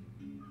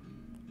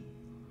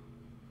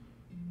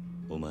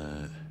お前、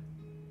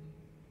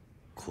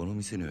この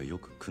店にはよ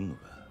く来んの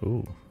か？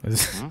 Ooh,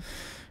 is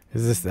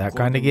this that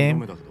kind of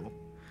game?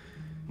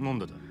 なん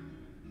でだ？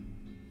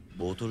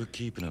ボトル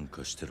キープなん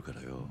かしてるか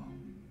らよ。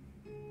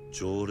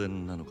常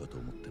連なのかと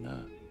思って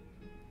な。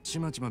ち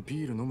まちま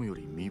ビール飲むよ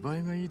り見栄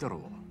えがいいだろ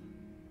う。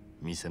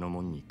店の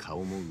もんに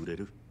顔も売れ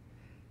る。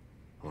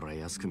俺は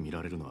安く見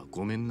られるのは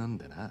ごめんなん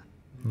だな。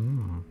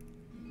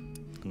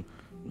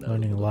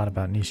Learning a lot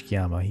about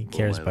Nishikiyama. He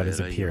cares about his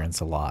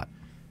appearance a lot.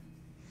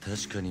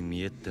 確かに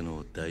見栄っての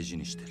を大事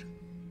にしてる。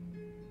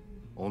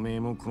おめえ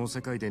もこの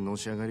世界での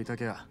し上がりた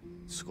きゃ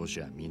少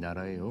しは見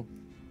習えよ。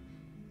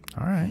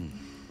 All right.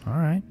 All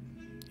right.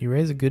 You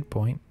raise a good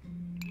point.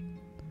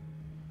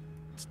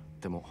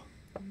 でも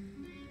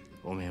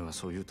おめえは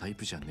そういうタイ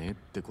プじゃねえっ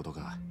てこと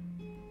か。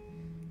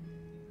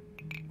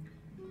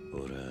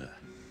俺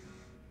は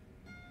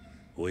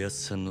おやっ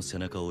さんの背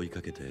中を追い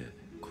かけて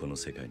この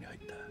世界に入っ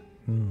た。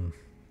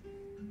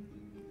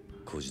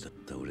孤児だっ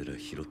た俺ら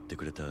拾って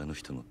くれたあの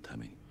人のた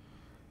めに。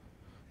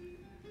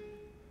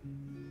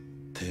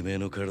てめえ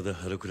の体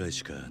張るくらい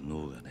しか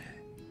脳が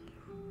ね。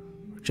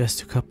 We're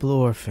just a couple of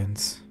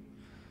orphans.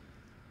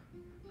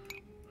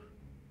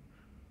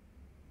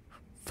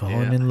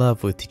 Falling in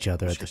love with each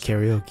other at the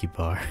karaoke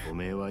bar. お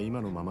めえは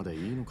今のままでい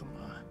いのかも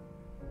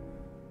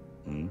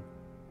な。ん？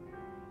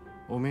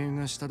おめえ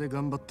が下で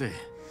頑張って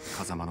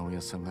風間のおや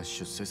っさんが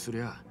出世すり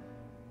ゃ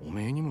お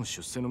めえにも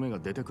出世の芽が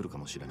出てくるか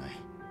もしれない。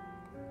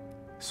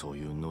そう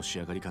いうのし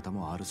上がり方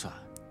もある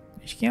さ。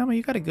 Nishikiyama,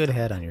 you got a good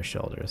head on your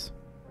shoulders.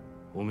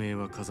 おめえ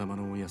は風間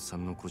のおやっさ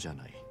んの子じゃ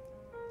ない。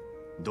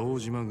堂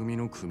島組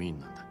の組員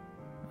なんだ。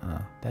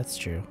That's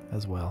true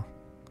as well.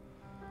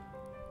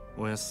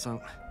 おやっさ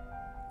ん、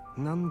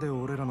なんで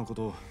俺らのこ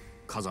と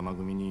風間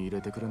組に入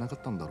れてくれなか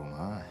ったんだろう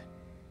な。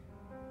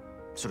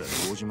それは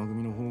堂島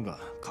組の方が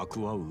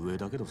格は上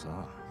だけどさ。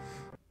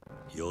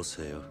よ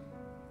せよ。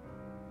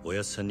お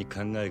やっさんに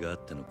考えがあ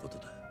ってのこと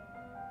だ。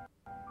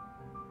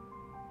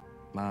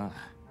まあ、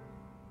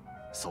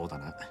そうだ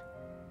な。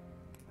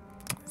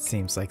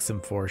Seems like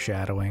some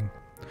foreshadowing.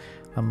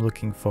 I'm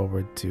looking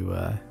forward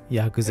to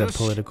Yakuza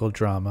political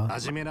drama.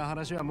 真面目な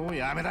話はもう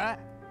やめだ。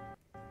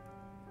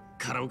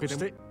カラオケ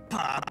でパ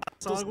ーッ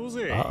と騒ごう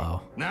ぜ。Uh-oh.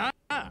 な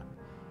あ。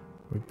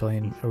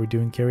Are we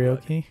doing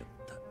karaoke?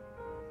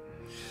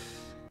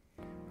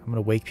 I'm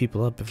gonna wake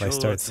people up if I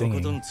start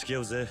singing.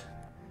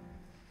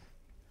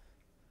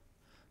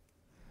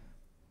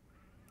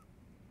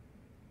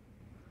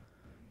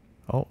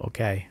 Oh,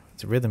 okay.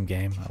 It's a rhythm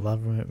game. I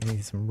love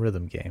me some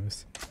rhythm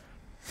games.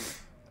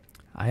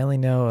 I only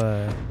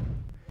know,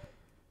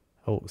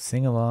 oh,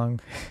 sing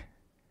along,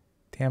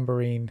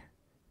 tambourine,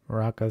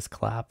 maracas,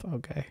 clap.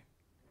 Okay.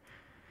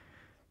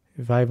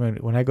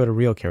 When I go to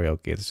real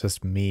karaoke, it's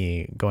just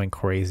me going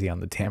crazy on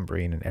the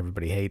tambourine and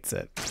everybody hates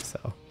it.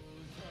 So,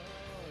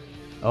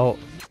 oh,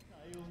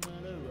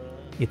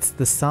 it's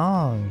the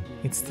song.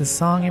 It's the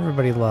song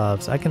everybody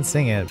loves. I can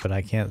sing it, but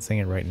I can't sing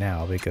it right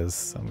now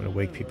because I'm gonna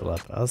wake people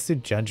up. Let's do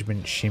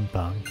Judgment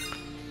Shimpang.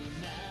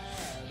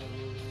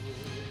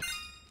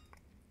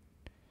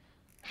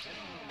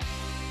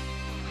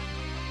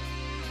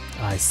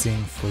 I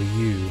sing for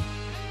you.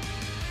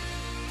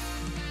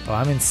 Oh,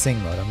 I'm in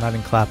sing mode. I'm not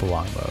in clap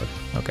along mode.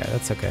 Okay,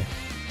 that's okay.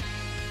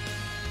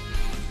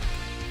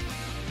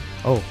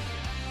 Oh.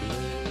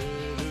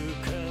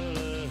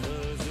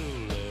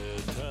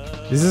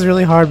 This is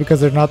really hard because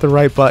they're not the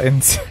right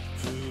buttons.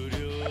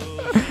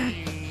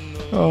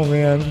 Oh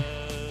man.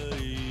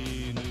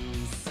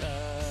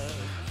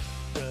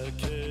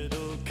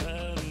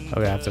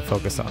 Okay, I have to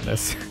focus on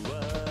this.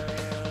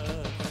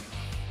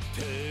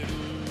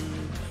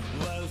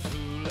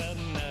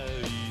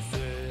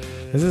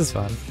 This is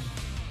fun.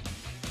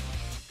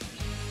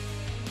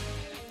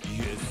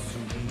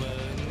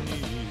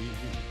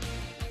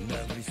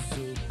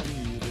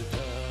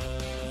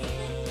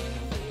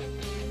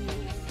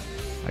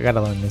 I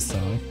gotta learn this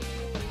song.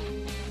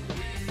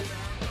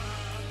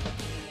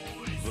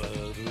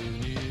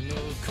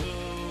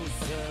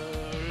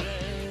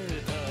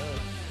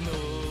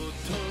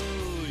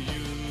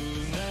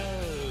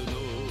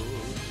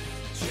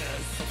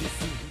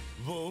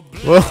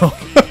 Whoa!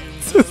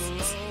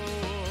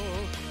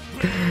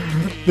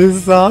 This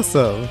is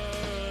awesome.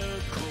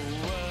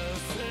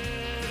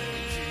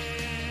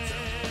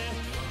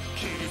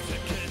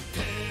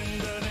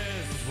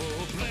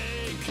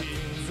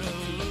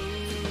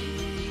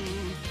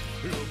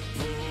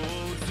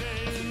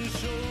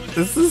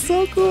 This is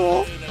so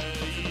cool.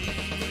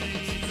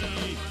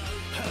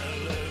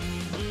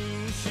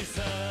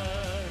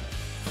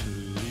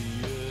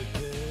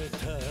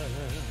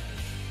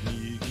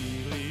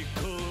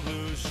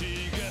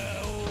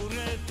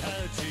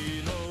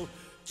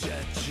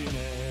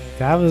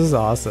 That was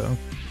awesome.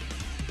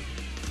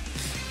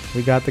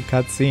 We got the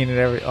cutscene and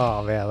every.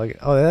 Oh man! Look.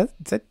 Oh, is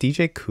that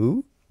DJ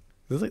Koo?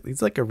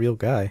 He's like a real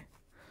guy.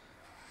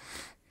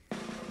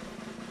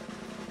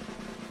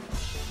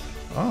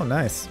 Oh,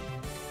 nice.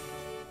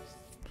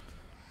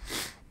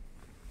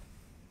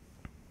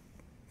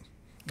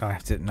 Oh, I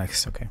have to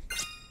next. Okay.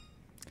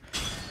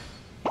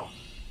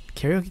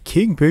 Karaoke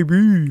King,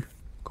 baby.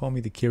 Call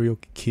me the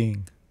Karaoke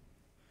King.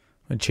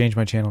 I'm gonna change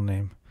my channel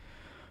name.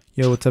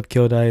 Yo, what's up,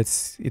 Kyodai?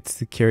 It's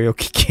the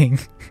Karaoke King.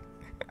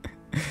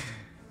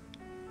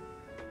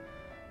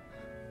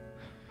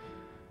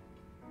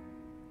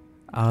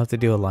 I'll have to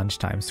do a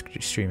lunchtime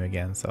stream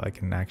again so I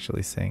can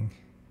actually sing.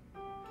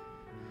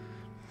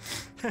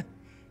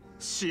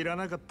 知ら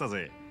なかった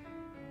ぜ。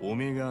お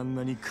めえがあん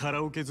なにカ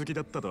ラオケ好き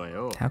だったとは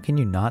よ。How can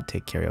you not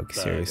take karaoke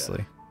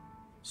seriously?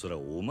 それ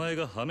はお前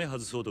がハメ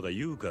外そうとか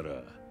言うか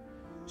ら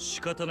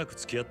仕方なく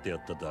付き合ってや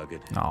っただけ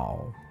で。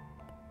No.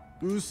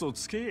 嘘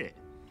つけ。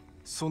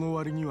その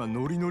割には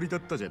ノリノリだ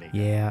ったじゃねえか。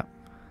Yeah.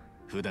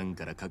 普段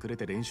から隠れ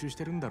て練習し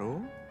てるんだろ。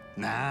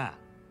なあ。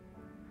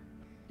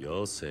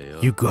よせよ。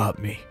You got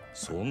me.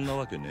 そんな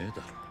わけねえだ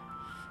ろ。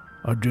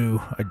I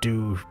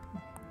do.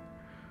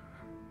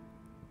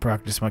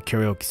 Practice my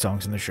karaoke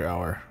songs in the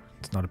shower.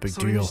 It's not a big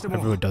deal.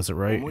 Everyone does it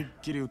right. 思いっ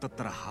きり歌っ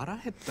たら腹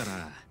減った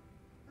ら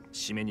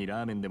締めに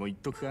ラーメンでも言っ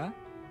とくか。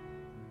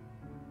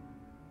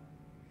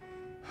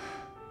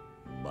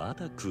ま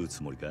だ食う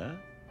つもりか。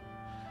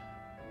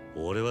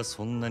俺は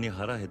そんなに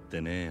腹減っ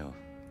てねえよ。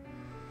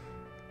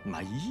ま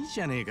あいい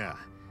じゃねえか。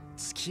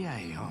付き合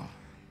えよ。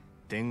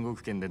天国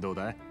圏でどう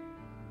だ。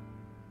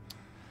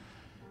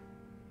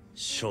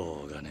し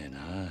ょうがねえ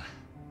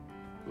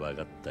な。わ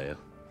かったよ。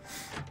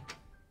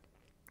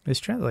This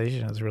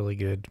translation is really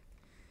good.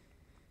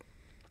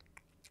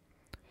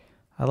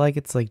 I like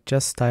it's like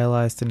just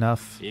stylized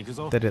enough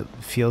that it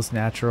feels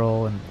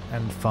natural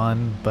and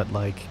fun, but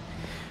like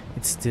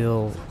it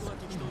still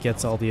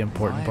gets all the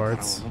important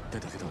parts.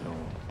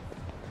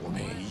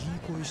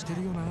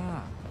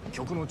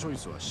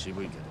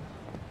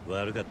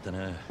 悪かった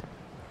な。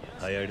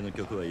流行りの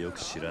曲はよく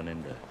知らねえ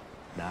んだ。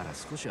なら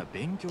少しは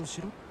勉強し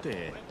ろっ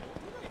て。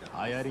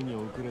流行りに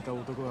遅れた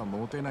男は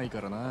モテないか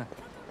らな。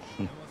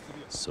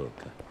そう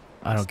か。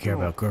I don't care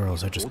about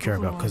girls, I just care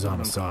about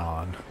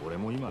Kazama-san. 俺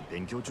も今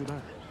勉強中だ。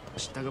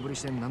知ったかぶり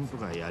してなんと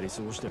かやり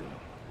過ごしてる。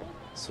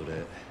そ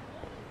れ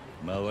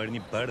周りに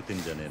バレて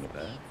んじゃねえのか。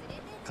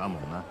かも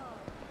な。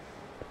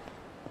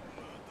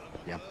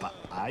やっぱ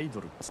アイド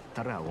ルっつっ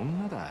たら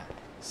女だ。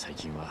最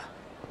近は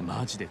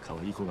マジで可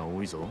愛い子が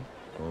多いぞ。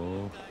お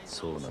お、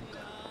そうなんだ。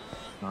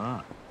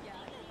あ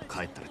あ、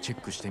帰ったらチェ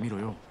ックしてみろ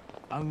よ。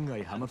案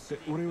外ハマって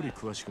俺より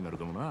詳しくなる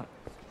かもな。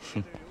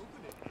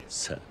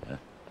さあな。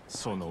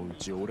そのう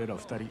ち俺ら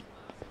二人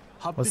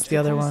What's the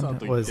other one?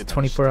 Was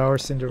 24 Hour お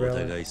Cinderella?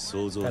 互い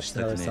想像し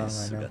たくね That's え another song I know.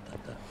 姿だ。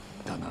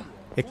だな。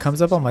 It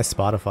comes up on my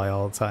Spotify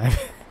all the time.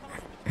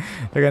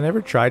 Like, I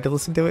never tried to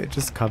listen to it. It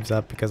just comes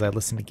up because I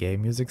listen to gay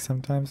music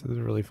sometimes. It's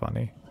really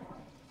funny.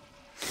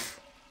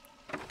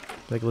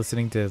 Like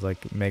listening to like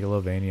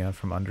Megalovania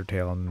from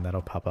Undertale, and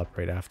that'll pop up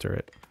right after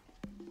it.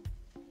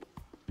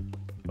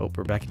 Oh,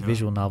 we're back in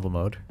visual novel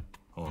mode.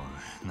 お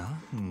い、な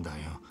んだ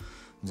よ。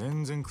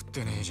全然食っ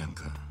てねえじゃん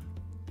か。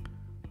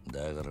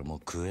だからもう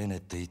食えねえ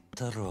って言っ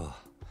たろ。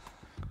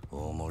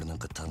大盛りなん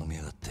か頼み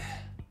やがって。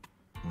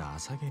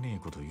情けね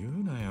えこと言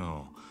うな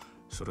よ。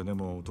それで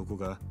も男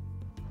が。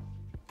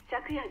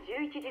昨夜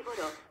11時頃、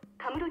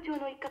カムロ町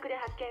の一角で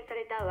発見さ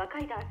れた若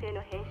い男性の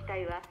変死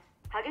体は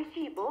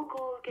激しい暴行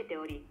を受けて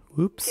おり、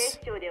警 Oops. 視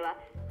庁では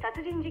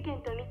殺人事件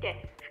とみ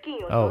て付近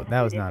を Oh, 捜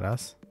that 索 was 中 not で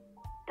す。 us.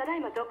 ただい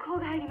ま続報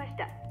が入りまし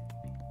た。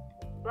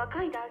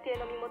若い男性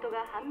の身元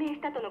が判明し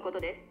たとのこと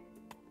で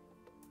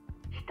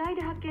す。死体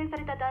で発見さ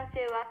れた男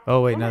性は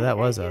Oh, wait, no, that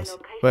was us.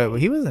 Wait,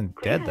 he wasn't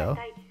dead though,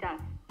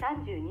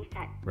 32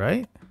歳。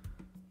 right?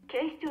 警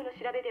視庁の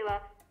調べで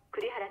は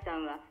栗原さ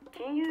んは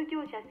金融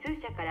業者数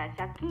社から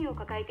借金を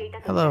抱えてい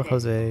たとみら Hello, れ、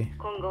 Jose.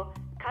 今後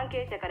関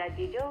係者から事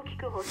情を聞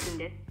く方針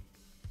です。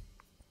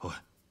おい、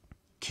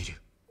桐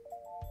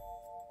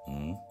生。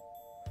ん？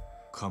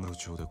カムロ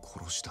町で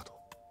殺したと。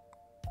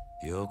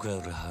よく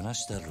ある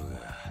話だろうが。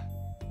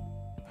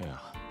い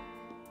や、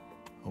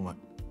お前、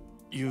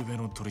昨べ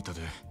の取り立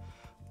て、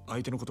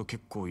相手のこと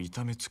結構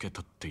痛めつけ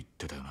たって言っ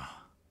てたよ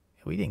な。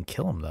We didn't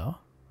kill him though.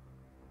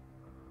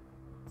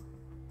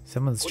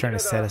 Someone's trying to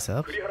set us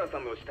up. 栗原さ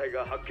んの死体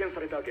が発見さ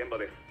れた現場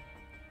です。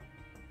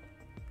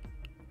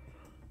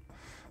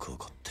こ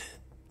こって。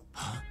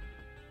は？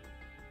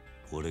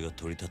俺が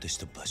取り立てし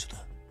た場所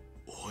だ。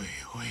おい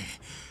おい、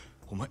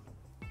お前、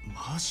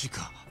マジ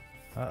か。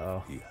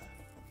Uh-oh. いや、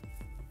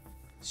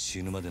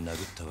死ぬまで殴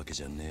ったわけ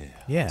じゃね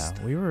え。 Yeah,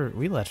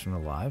 we left him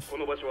alive. こ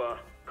の場所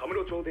はカム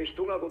ロ町で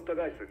人がごった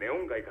返すネオ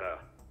ン街から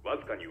わ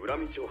ずかに裏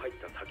道を入っ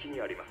た先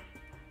にあります。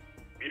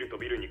ビルと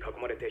ビルに囲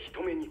まれて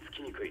人目につ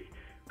きにくい、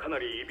かな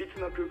りいびつ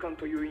な空間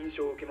という印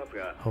象を受けます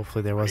が、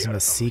 Hopefully there wasn't a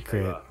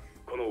secret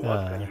この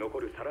わずかに残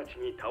る更地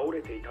に倒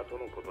れていたと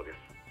のことで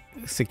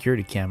す。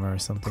 security camera or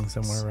something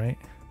somewhere, right?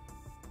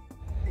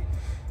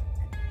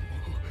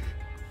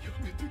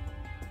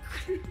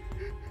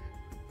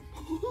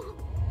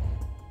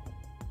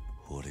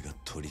 俺が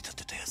取り立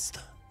てたやつ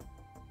だ。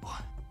おい、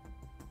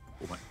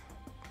お前、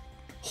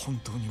本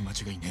当に間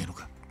違いねえの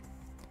か。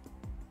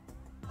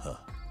は？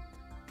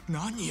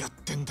何やっ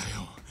てんだよ。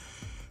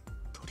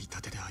取り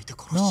立てで相手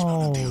殺しちまう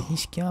なん No, てよ。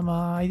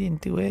 Nishikiyama, I didn't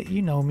do it.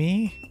 You know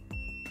me.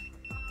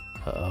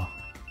 Uh-oh.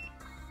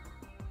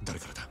 誰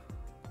からだ？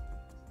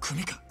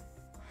組か。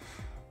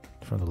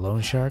 From the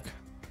loan shark?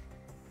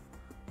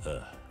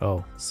 ああ、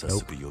 Oh, 早 nope.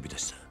 速呼び出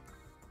した。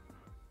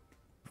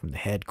 From the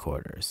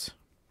headquarters.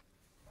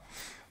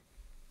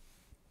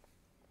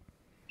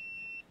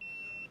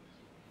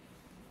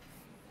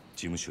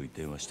 事務所に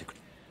電話してく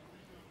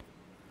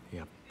れ。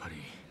やっぱり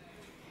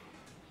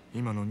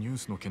今のニュー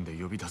スの件で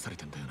呼び出され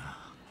てんだよな。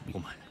お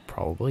前、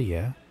 Probably,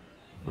 yeah.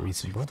 そういう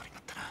Reasonable. ことにな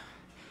ったな。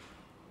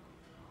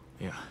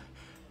いや、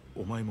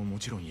お前もも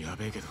ちろんや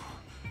べえけど、こ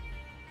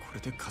れ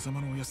で風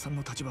間のおやっさん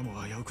の立場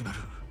も危うくなる。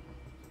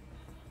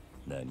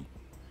何？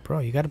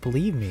 Bro, you gotta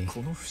believe me.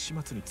 この不始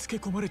末につけ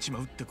込まれちま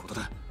うってこと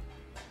だ。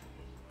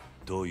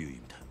どういう意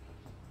味だ？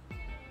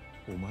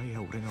お前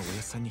や俺がおやっ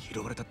さんに拾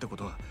われたってこ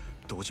とは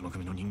堂島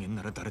組の人間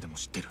なら誰でも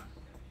知ってる。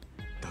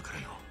だか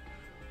らよ、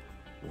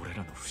俺ら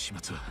の不始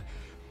末は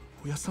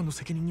おやっさんの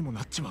責任にも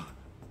なっちま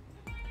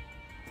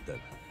う。だが、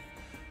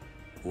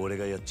俺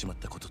がやっちまっ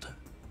たことだ。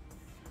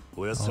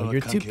おやっさん Oh, は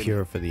you're 関 too 係ね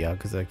pure for the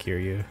Yakuza,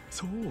 Kiryu.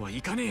 そうは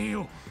いかねえ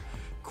よ。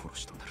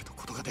殺しとなると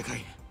ことがでか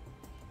い。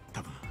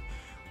多分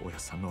おやっ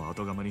さんの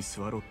後釜に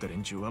座ろうって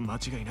連中は間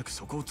違いなく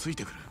そこをつい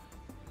てくる。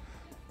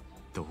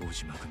堂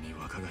島組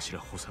若頭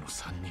補佐の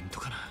3人と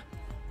か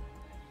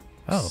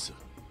な。 Oh, そう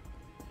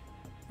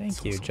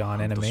thank you, So John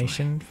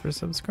Animation, for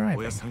subscribing.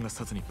 おやっさんが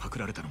殺にパク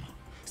られたのも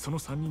その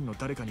3人の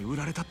誰かに売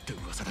られたって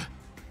噂だ。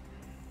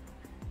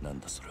なん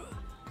だそれは。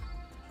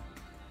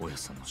おやっ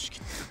さんの仕切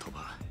ってた鳥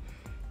羽、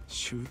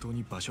周到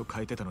に場所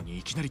変えてたのに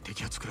いきなり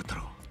摘発食らった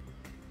ろ。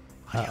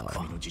ありゃ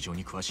組の事情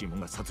に詳しいもん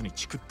が殺に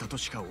チクったと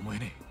しか思え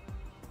ね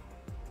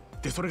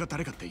え。でそれが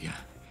誰かっていや、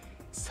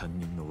3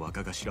人の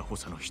若頭補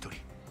佐の1人、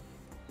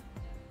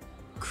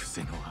ク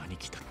ゼの兄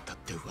貴だったっ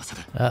て噂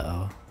だ。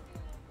 Uh-oh.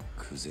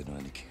 クゼの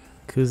兄貴が。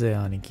 Kuze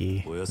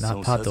Aniki, Well, that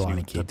not sounds Pato like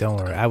Aniki. you- Don't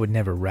worry, I would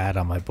never rat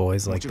on my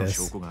boys も like ちろん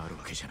証 this. 拠がある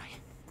わけじゃない。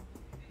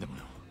でも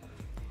よ、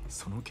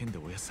その件で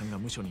おやっさんが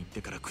無所に行っ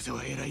てからクゼ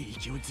はえらい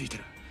勢いついて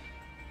る。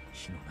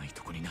火のない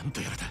とこになん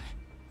とやらだ。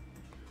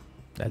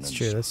 That's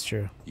true, that's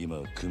true. 今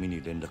は組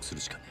に連絡す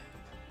るしかね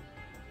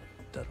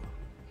え。だろう。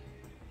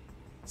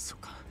そっ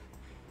か。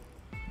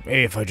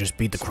 Hey, if I just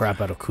beat the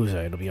crap out of Kuze,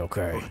 it'll be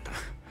okay. わかった。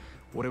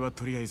俺は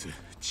とりあえず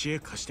知恵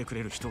貸してく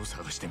れる人を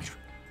探してみる。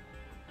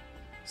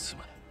す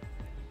まない。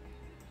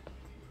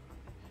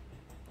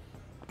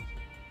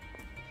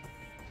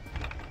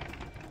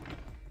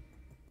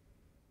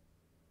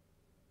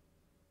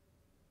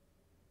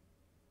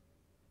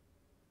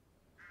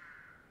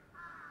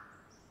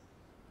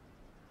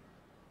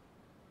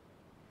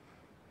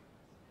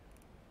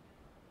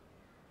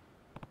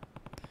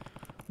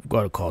We've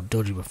got to call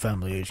Dojima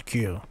Family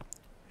HQ.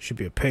 Should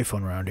be a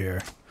payphone around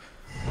here.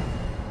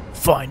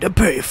 Find a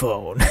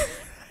payphone.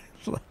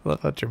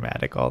 Look how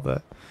dramatic all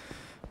the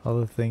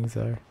things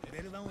are.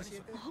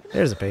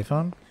 There's a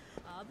payphone.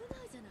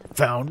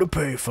 Found a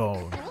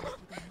payphone.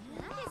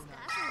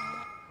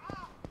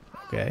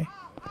 Okay.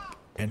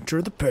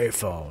 Enter the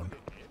payphone.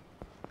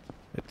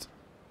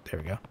 There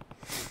we go.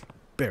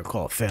 Better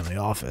call a family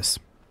office.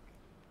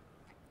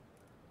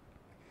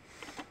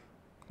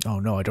 Oh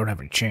no, I don't have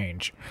any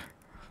change.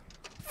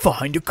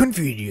 Find a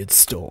convenience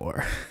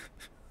store.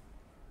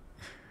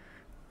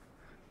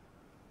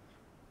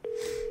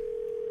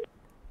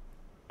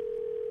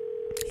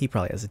 He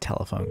probably has a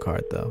telephone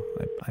card though.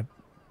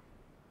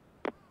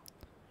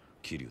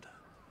 桐生だ。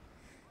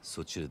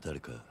そっちで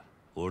誰か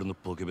俺の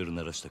ポケベル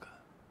鳴らしたか。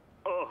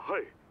あ、は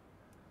い。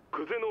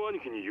久世の兄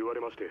貴に言われ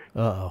まして。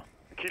Uh-oh.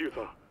 桐生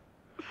さん、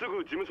す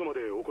ぐ事務所ま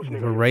でお越し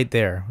願い We're ます。 right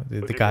there.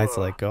 The guy's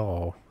like,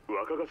 oh.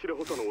 若頭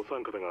補佐のお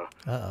三方が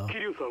Uh-oh.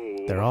 桐生さん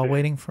を They're all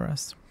waiting for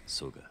us.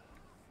 そうか。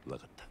わ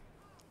かった。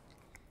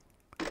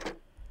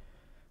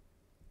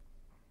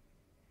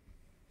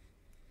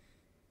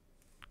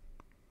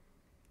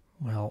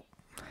Well,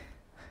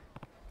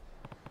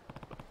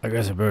 I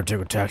guess I better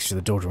take a taxi to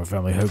the Dojima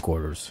family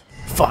headquarters.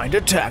 Find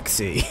a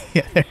taxi!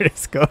 Yeah, there it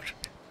is, go.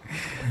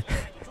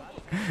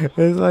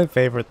 This is my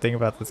favorite thing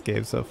about this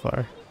game so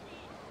far.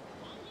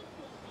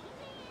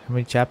 How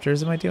many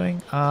chapters am I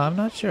doing? I'm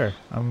not sure.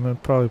 I'm gonna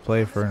probably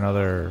play for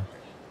another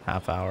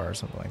half hour or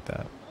something like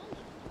that.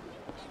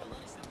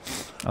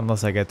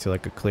 Unless I get to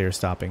like a clear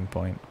stopping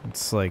point.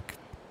 It's like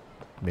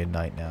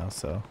midnight now,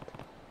 so.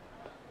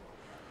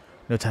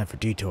 No time for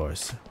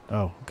detours.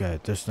 Oh,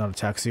 good. There's not a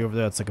taxi over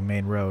there. It's like a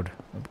main road.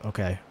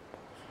 Okay.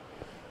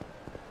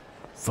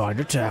 Find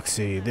a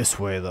taxi. This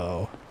way,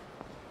 though.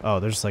 Oh,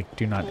 there's like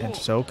do not enter.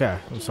 So, okay.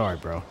 I'm sorry,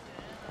 bro.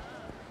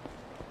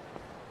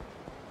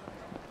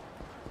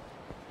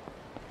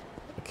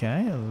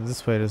 Okay.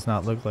 This way does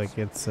not look like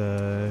it's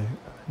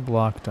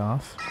blocked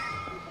off.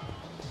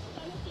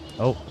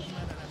 Oh.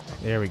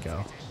 There we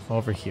go.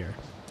 Over here.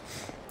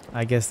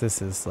 I guess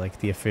this is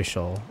like the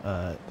official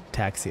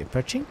taxi.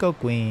 Pachinko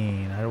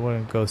Queen. I don't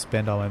want to go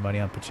spend all my money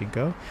on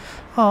pachinko.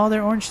 Oh,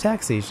 they're orange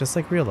taxis, just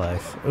like real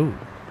life. Ooh.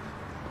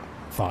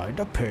 Find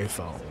a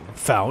payphone.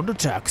 Found a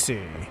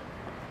taxi.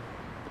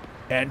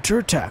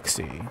 Enter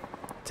taxi.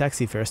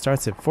 Taxi fare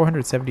starts at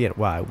 470 yen.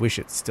 Wow, I wish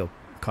it still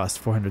cost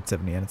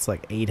 470 yen. It's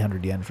like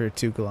 800 yen for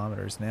 2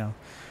 kilometers now.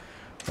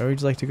 Where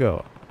would you like to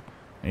go?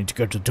 I need to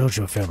go to the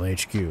Dojima Family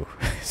HQ.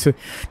 So,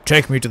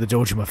 take me to the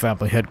Dojima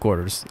Family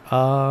headquarters.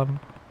 Oh,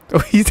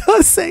 he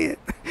does say it.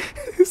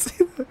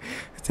 The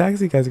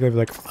taxi guy's gonna be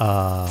like,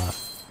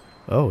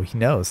 oh, he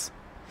knows.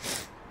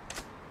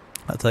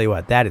 I'll tell you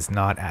what, that is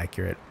not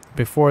accurate.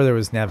 Before there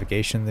was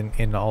navigation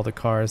in all the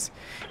cars,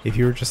 if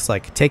you were just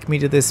like, take me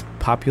to this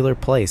popular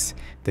place,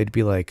 they'd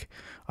be like,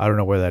 I don't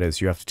know where that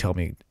is. You have to tell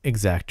me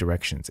exact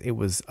directions. It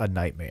was a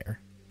nightmare.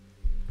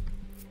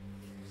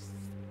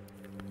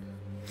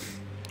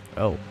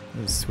 Oh,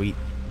 this is sweet.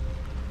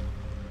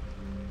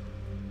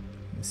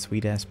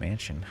 Sweet ass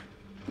mansion.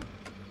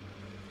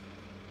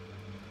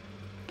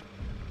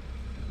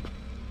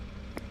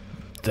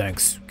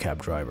 Thanks,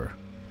 cab driver.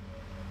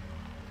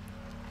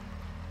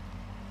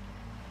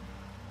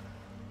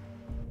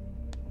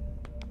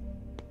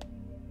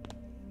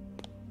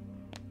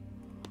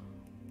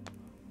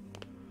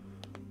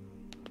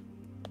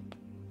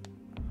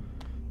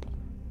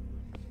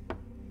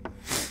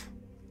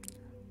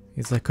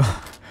 He's like,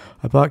 oh,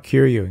 I bought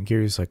Kiryu, and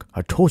Kiryu's like,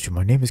 I told you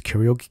my name is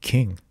Karaoke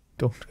King.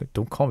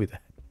 Don't call me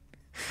that.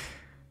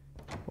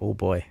 Oh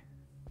boy.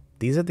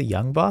 These are the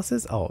young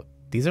bosses? Oh,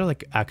 these are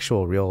like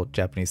actual real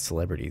Japanese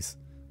celebrities.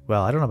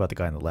 Well, I don't know about the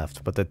guy on the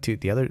left, but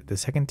the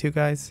second two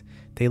guys,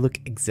 they look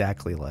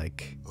exactly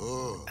like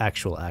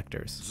actual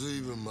actors.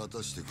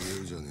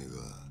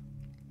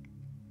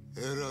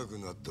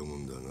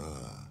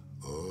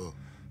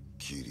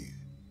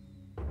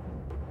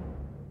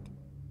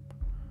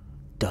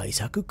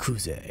 Daisaku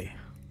Kuze.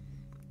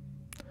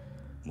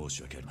 申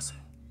し訳ありません。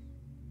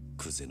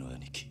久世の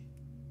兄貴。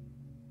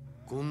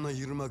こんな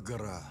昼間か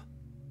ら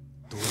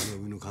同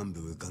僚の幹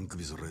部がガン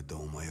首揃えて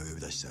お前を呼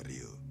び出した理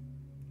由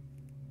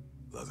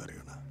わかる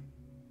よな。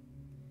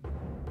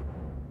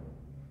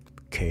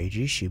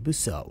Keiji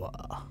Shibusawa.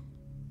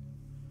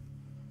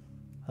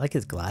 I like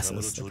his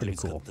glasses. They're pretty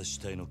cool. 死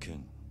体の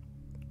件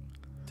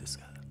です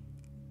が。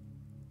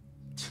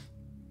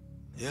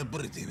やっぱ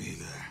りてめえ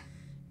が。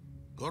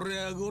これ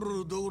はゴ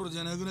ルどころじ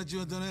ゃなくなっち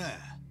まったな。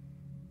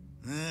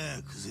Yeah,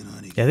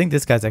 I think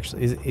this guy's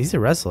actually he's a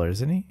wrestler,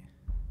 isn't he?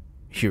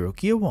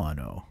 Hiroki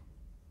Awano.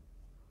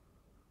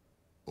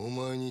 お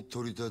前に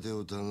取り立て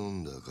を頼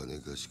んだ金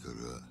貸しから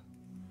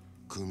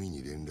組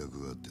に連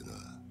絡があってな。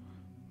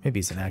 Maybe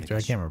he's an actor,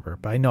 I can't remember,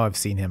 but I know I've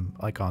seen him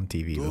like on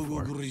TV 東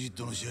before. 国クレジッ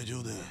トの社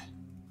長で。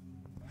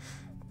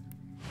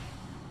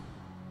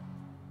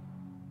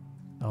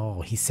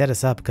 Oh, he set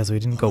us up because we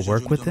didn't go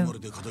work with him?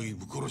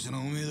 殺したの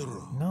はおめえだ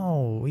ろ。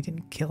 No, we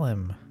didn't kill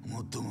him.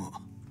 もっとも、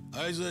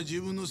あいつは自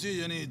分のせい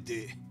じゃねえっ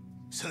て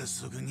早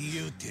速逃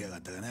げ打ってやが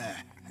ったがな。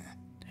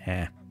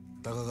Eh.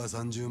 たかが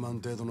30万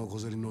程度の小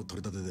競りの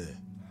取り立てで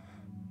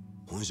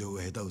本性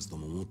が下手打つと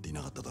も思ってい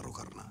なかっただろう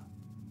からな。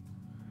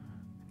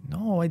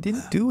 No, I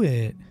didn't do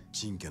it.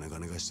 真剣な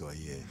金貸しとはい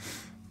え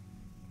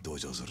同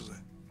情するぜ。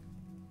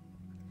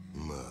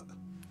まあ、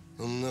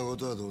そんなこ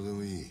とはどうで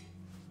もいい。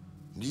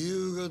理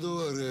由がど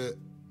うあれ、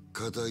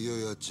仇を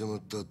やっちま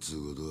ったっつ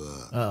うこと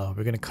は。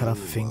 Uh-oh, we're gonna cut off a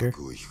finger.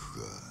 幕を引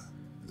く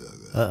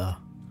か。だが。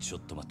 Uh-oh. ちょ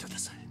っと待ってくだ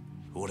さい。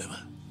俺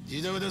は。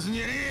ジタバタすん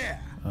じゃねえ。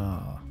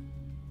 Oh.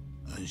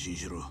 安心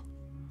しろ。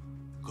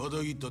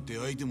仇切ったって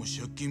相手も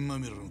借金ま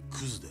みれのク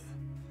ズだ。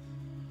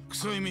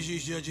臭い飯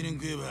7、8年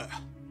食えば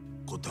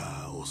こと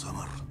は収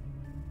まる。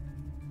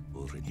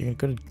 You're gonna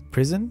go to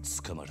prison?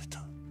 捕まれ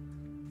た。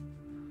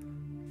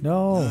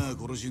 No.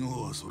 殺しの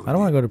方はそれで I don't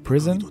want to go to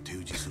prison. 手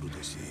打ちする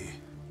とし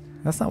て。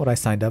 That's not what I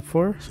signed up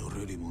for. そ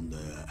れより問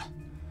題は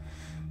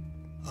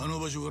あの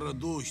場所から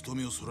どう人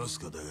目をそらす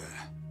かだが。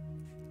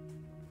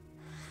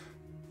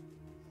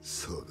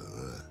そうだ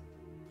な。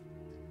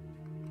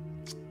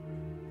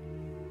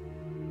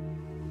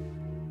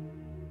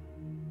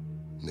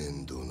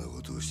面倒な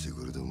ことをして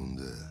くれたもん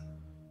だ。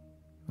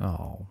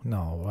 Oh,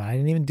 no. I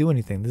didn't even do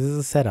anything. This is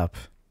a setup.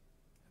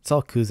 It's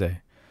all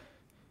Kuze.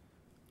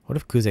 What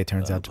if Kuze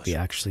turns out to be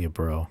actually a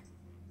bro?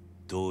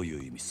 どうい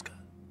う意味ですか?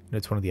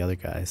 It's one of the other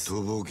guys.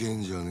 とぼけ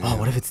んじゃねえ。 Oh,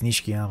 what if it's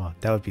Nishikiyama?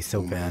 That would be so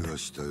お前 bad. が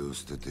死体を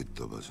捨てていっ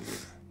た場所だ。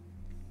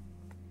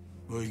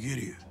おいゲ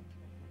リュ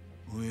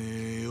お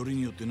前より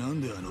によってなん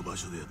であの場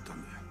所でやった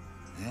んだ。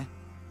え？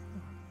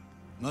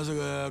まさ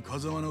か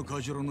風間の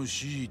頭の指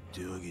示っ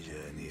てわけじゃね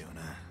えよ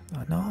な。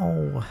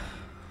 No.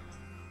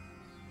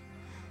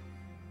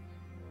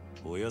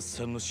 おやっ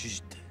さんの指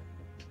示って。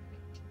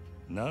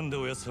なんで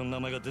おやっさんの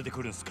名前が出て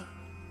くるんすか?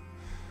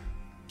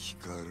 聞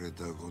かれ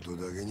たこと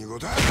だけに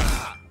答え。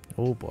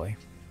 Oh boy.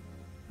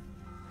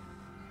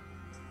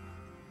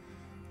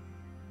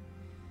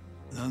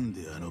 なん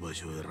であの場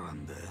所を選ん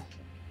だ？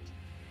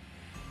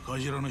頭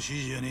の指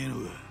示じゃねえの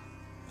か。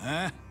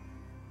あ？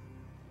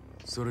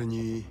それ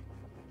に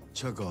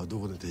チャカはど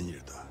こで手に入れ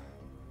た？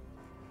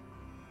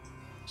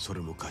そ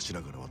れも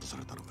頭から渡さ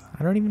れたのか。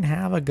 I don't even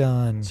have a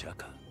gun. チャ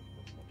カ。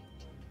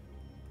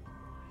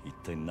一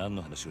体何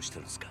の話をして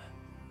るんですか?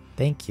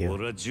 Thank you.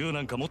 俺は銃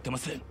なんか持ってま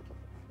せん。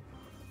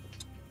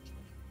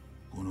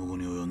この後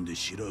に及んで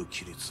白を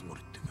切るつも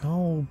りってか。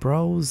 No,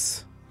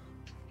 bros.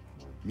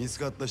 見つ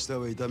かった死体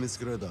は痛めつ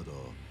けられた後、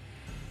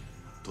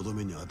とど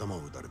めに頭を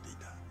打たれてい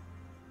た。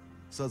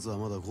殺は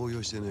まだ公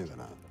表してねえか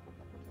な。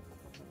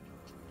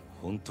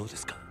本当で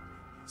すか?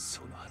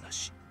 その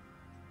話。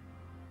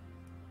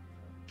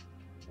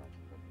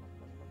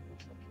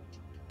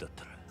だっ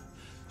たら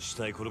死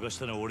体転がし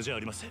たのは俺じゃあ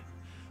りません。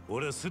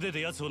俺は素手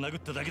で奴を殴っ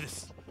ただけで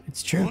す。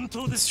 It's true. 本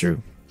当で It's す。 true.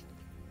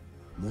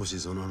 もし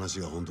その話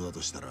が本当だ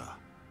としたら、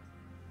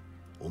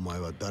お前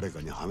は誰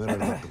かにはめられ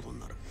たってことに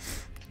なる。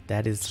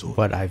 That is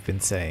what I've been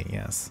saying,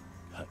 yes.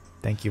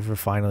 Thank you for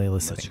finally 間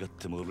listening. 違っ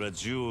ても俺は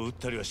銃を撃っ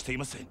たりはしてい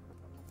ません。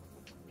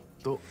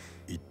と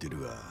言って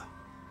るが、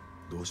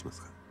どうしま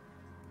すか？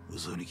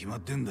嘘に決ま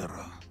ってんだろ。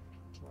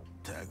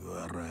たく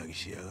笑ぎ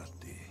しやがっ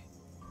て。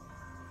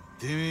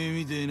てめえ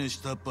みたいな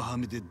下っ端は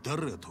めて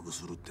誰が得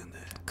するってんだ。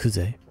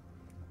 Kuze.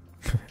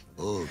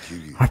 おうキ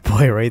リ。 Our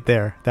boy right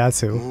there.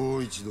 That's who. も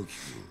う一度聞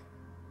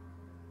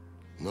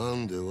く。な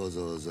んでわ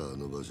ざわざあ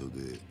の場所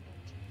で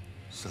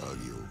騒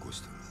ぎを起こ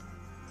したんだ。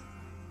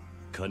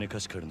金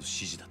貸しからの指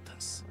示だったん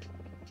です。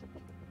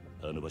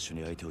あの場所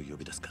に相手を呼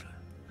び出すから、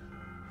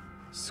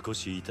少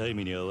し痛い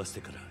目に合わせ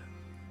てから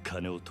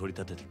金を取り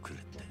立ててくれっ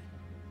て。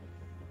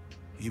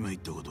今言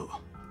ったこと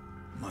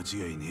間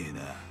違いねえ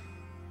な。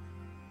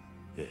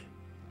ええ。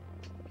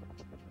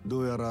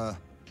どうやら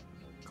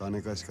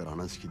金貸しから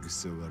話聞く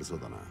必要がありそう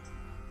だな。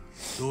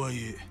とはい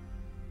え、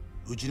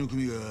うちの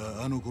組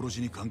があの殺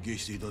しに関係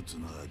していたっつう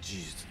のは事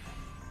実だ。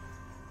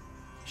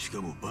し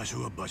かも場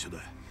所は場所だ。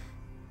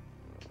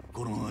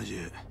このままじ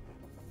ゃ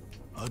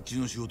あっち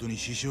の仕事に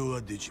支障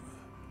が出ちま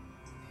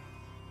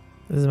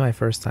う。 This is my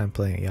first time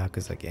playing a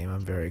Yakuza game.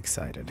 I'm very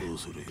excited. どう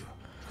するよ、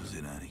ク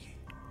ゼな兄貴。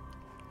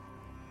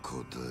答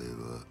え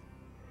は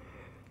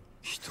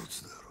一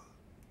つだろう。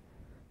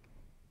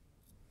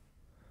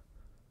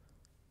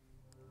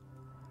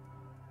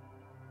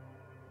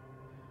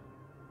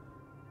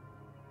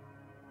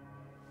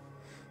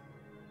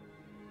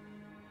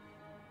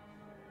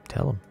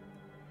Tell him.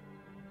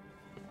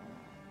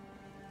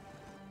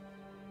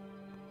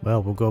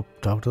 Well, we'll go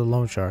talk to the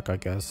loan shark, I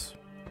guess.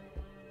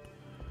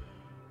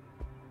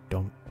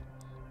 Don't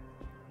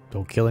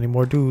kill any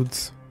more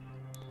dudes.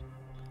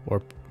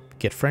 Or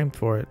get framed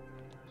for it.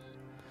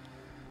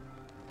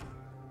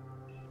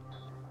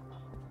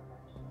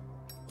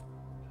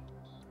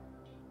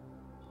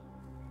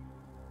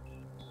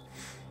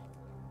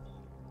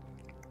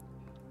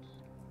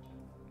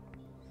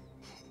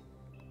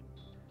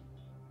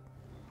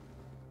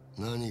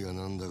 何が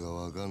何だか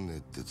わかんねえ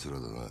って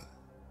面だな。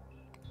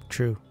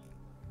 True.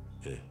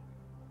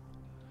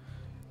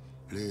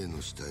 例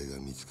の死体が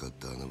見つかっ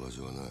たあの場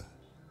所はな、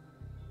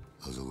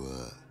あそこ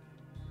は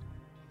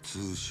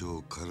通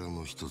称空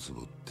の一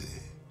坪っ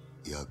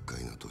て厄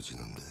介な土地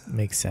なんだ。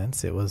 Makes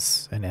sense. It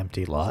was an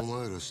empty お lot.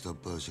 前ら下っ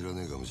端は知ら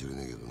ねえかもしれ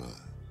ねえけどな、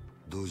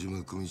堂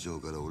島組長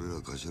から俺ら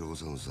頭補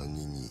佐の3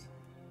人に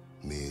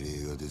命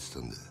令が出てた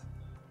んだ。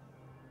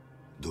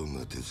どん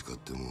な手使っ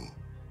ても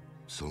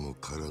その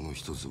空の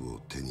一坪を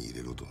手に入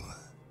れろとな。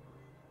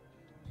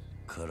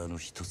空の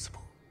一坪。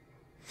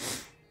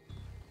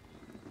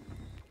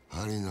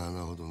針の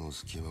穴ほどの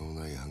隙間も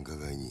ない繁華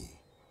街に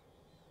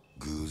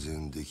偶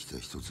然できた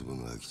一坪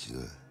の空き地だ。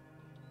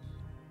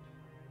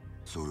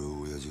それを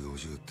親父が欲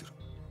しがってる。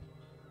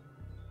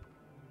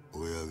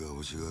親が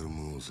欲しがる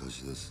ものを差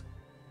し出す、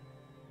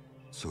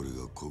それ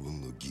が子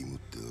分の義務っ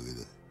てわけ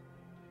だ。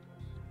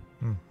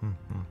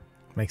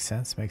Makes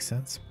sense. Makes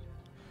sense.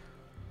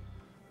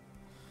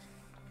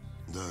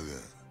 だが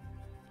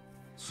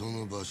そ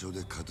の場所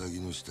で堅気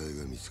の死体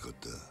が見つかっ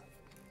た。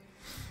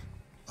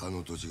あ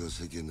の土地が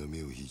世間の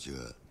目を引いちゃ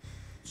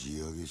地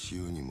上げし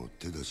ようにも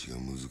手出しが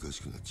難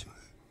しくなっちまう。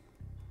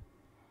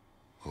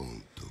ほ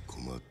んと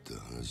困った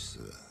話さ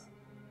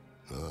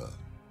なあ。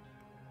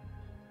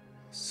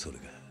それ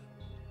が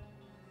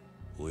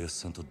おやっ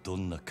さんとど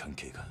んな関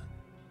係が。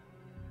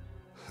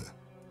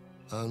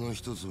あの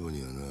一坪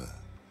にはな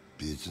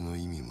別の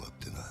意味もあっ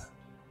てな。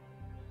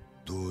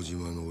堂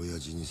島の親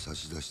父に差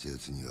し出したや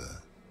つには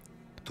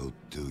とっ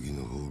ておき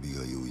の褒美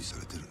が用意さ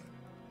れてる。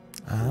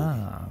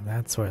Ah,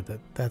 that's what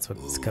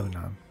it's coming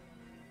on.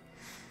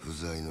 不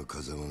在の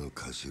風間の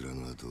頭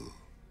の後、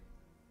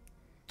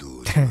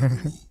堂島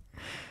に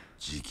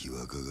次期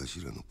若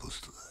頭のポス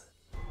トだ。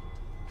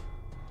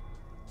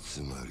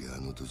つまり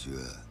あの土地は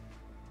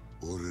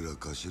俺ら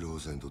頭補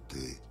佐にとって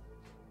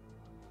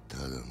た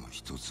だの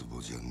一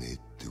坪じゃねえっ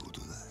てこ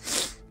とだ。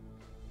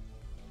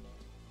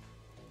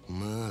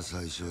まあ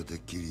最初はてっ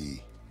き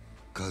り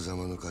風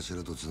間の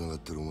頭と繋がっ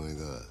てるお前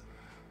が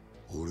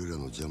俺ら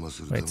の邪魔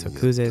するためにやったの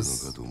か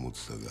と思っ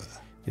てたが、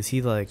 Is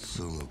he like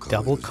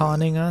double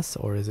conning us,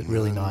 or is it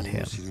really not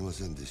him? 知りま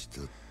せんでし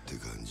たって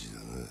感じだ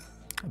な。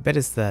 I bet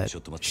it's that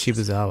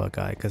Shibuzawa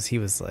guy, because he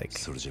was like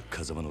それじゃ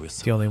風間のおやっ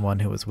さん the only one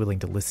who was willing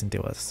to listen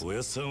to us. おや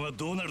っさんは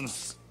どうなるの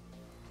す。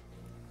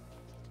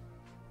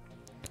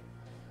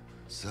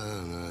さあ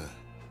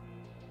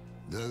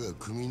な。だが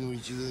組の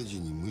一大事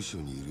に無所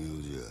にいるよ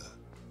うじゃ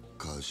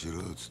頭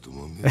は務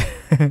まんね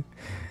え。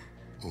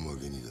おま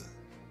けにだ、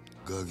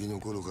ガキの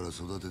頃から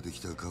育ててき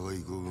た可愛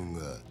い子分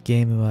が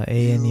ゲームは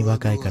永遠に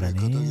若いからね。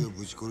仇を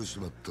ぶち殺しち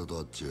まったと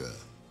あっちゃ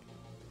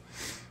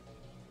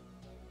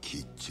き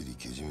っちり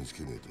けじめつ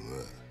けねえとな。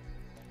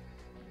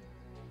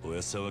おや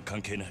っさんは関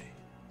係ない。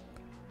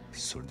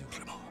それで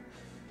俺も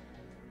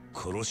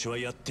殺しは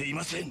やってい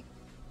ません。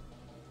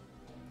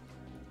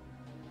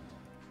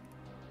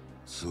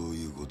そう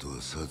いうこと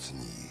は殺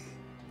に。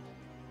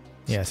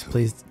 Yes,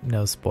 please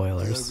no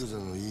spoilers. ヤクザ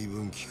の言い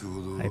分聞く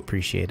ほど I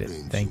appreciate it.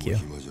 連中 Thank you. も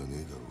暇じゃね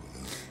えだろう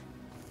な。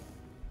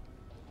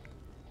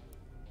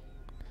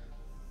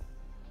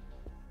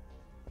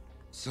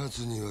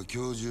殺には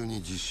今日中に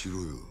実施しろ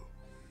よ。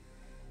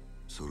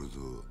それ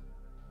と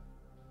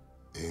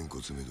円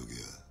骨めとけや。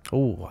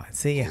 Oh, I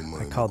see. I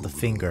called the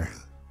finger.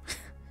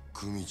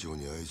 組長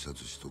に挨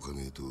拶しとか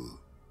ねえと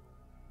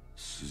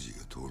筋が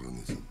通ら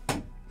ねえぞ。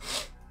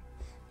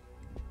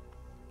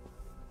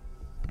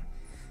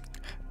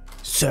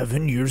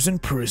7 years in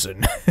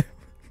prison.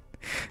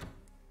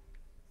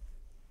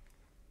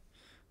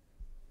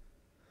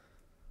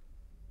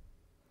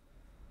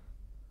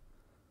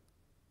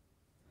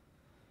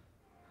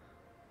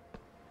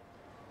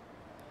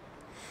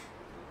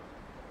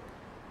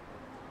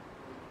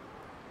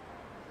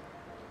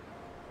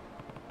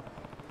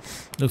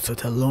 Looks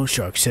like that loan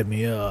shark set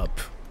me up.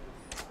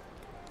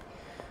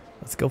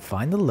 Let's go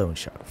find the loan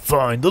shark.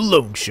 Find the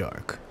loan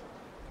shark.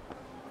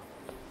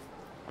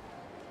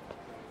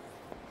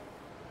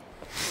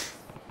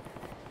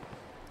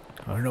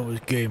 I don't know what his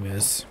game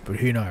is, but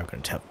he and I are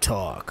going to have a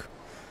talk.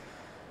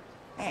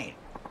 Hey.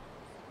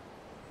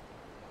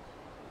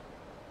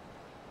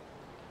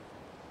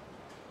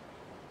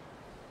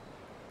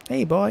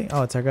 Hey, boy.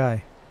 Oh, it's our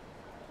guy.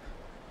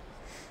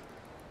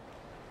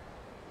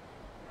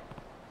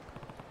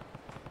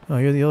 Oh,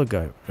 you're the old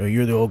guy. Oh,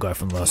 you're the old guy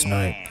from last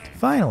night.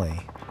 Finally.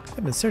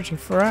 I've been searching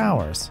for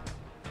hours.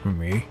 For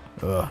me?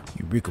 Ugh,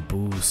 you reek of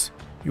booze.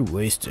 You're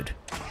wasted.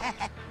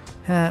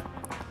 Ha.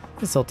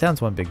 This whole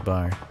town's one big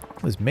bar.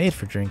 It was made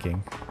for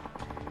drinking.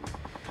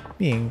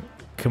 Being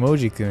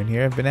Kamoji-kun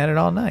here, I've been at it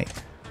all night.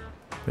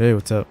 Hey,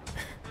 what's up?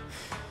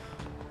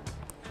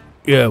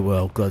 Yeah,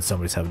 well, glad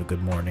somebody's having a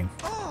good morning.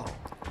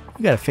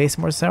 You got a face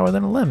more sour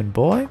than a lemon,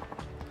 boy.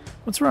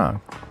 What's wrong?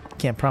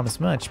 Can't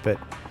promise much, but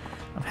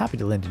I'm happy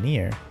to lend an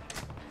ear.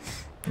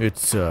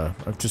 It's,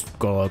 I've just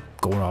got a lot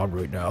going on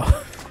right now.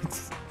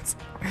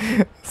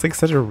 It's like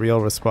such a real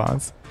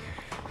response.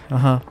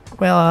 Uh-huh.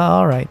 Well,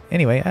 alright.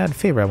 Anyway, I had a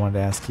favor I wanted to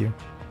ask you.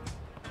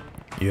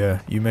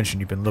 Yeah, you mentioned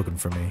you've been looking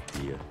for me.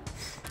 Yeah.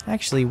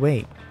 Actually,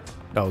 wait.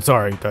 No,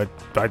 sorry. I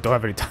don't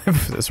have any time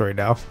for this right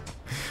now.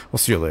 We'll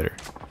see you later.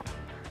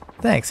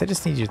 Thanks, I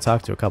just need you to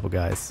talk to a couple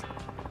guys.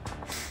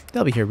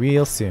 They'll be here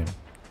real soon.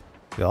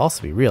 They'll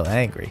also be real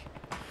angry.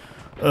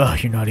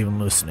 Ugh, you're not even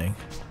listening.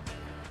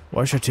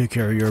 Why should I take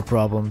care of your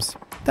problems?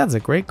 That's a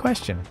great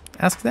question.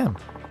 Ask them.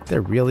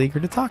 They're real eager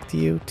to talk to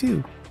you,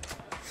 too.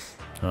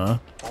 Huh?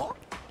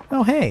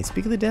 Oh, hey,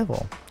 speak of the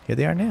devil. Here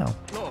they are now.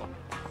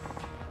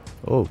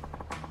 Oh.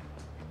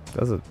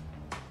 That's a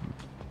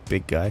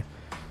big guy.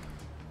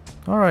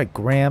 Alright,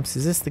 Gramps,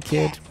 is this the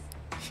kid?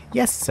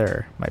 Yes,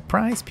 sir. My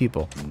prize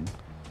pupil.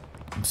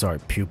 I'm sorry,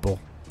 pupil.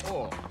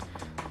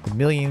 The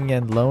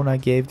 $1,000,000 loan I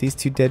gave these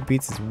two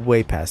deadbeats is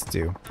way past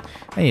due.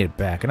 I need it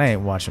back, and I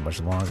ain't waiting much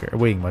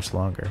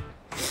longer.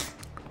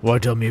 Why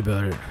tell me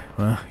about it?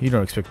 Well, you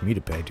don't expect me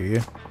to pay, do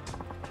you?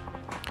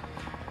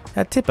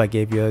 That tip I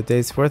gave you the other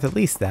day's worth at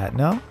least that,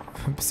 no?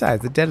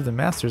 Besides, the debt of the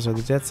masters are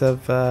the debts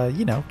of,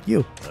 you know,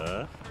 you.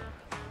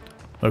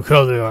 Look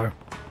how they are.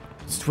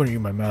 Since when are you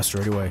my master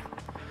anyway?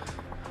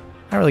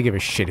 I don't really give a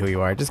shit who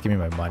you are, just give me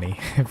my money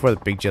before the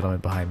big gentleman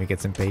behind me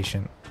gets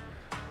impatient.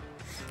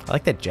 I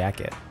like that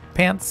jacket.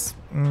 Pants?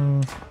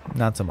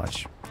 Not so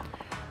much.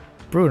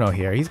 Bruno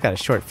here, he's got a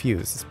short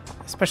fuse,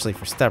 especially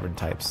for stubborn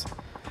types.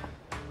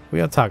 We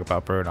don't talk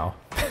about Bruno.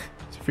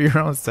 For your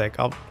own sake,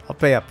 I'll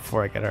pay up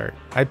before I get hurt.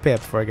 I'd pay up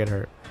before I get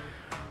hurt.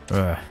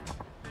 Ugh.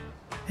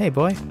 Hey,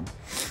 boy.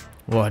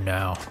 What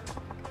now?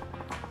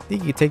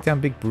 Think you could take down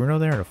Big Bruno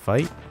there in a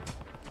fight?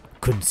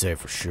 Couldn't say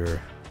for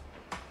sure.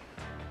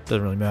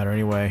 Doesn't really matter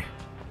anyway.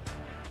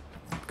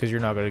 Because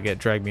you're not going to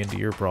drag me into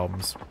your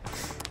problems.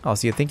 Oh,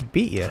 so you think he'd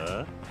beat you?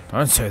 I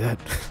didn't say that.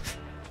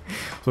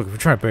 Look, if you're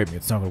trying to bait me,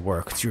 it's not going to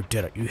work. It's your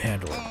debt. You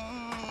handle it.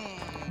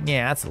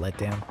 Yeah, that's a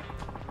letdown.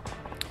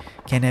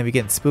 Can't have you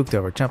getting spooked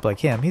over a chump like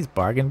him. He's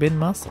bargain bin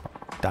muscle.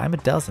 Dime a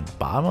dozen.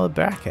 Bottom of the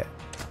bracket.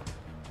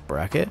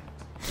 Bracket?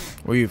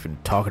 What are you even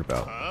talking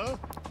about?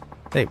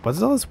 Hey,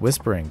 what's all this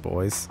whispering,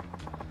 boys?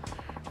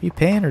 Are you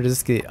paying or does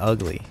this get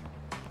ugly?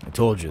 I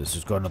told you, this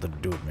has got nothing to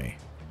do with me.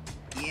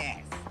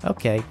 Yes.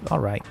 Okay,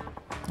 alright.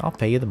 I'll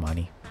pay you the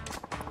money.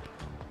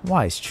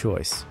 Wise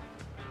choice.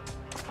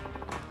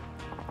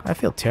 I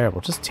feel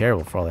terrible, just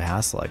terrible for all the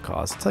hassle I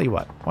caused. Tell you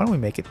what, why don't we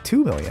make it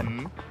 $2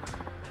 million?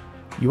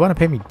 You want to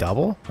pay me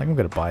double? I think I'm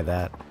gonna buy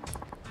that.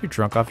 You're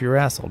drunk off your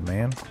ass, old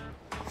man.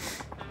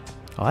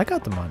 Oh, I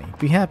got the money.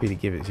 Be happy to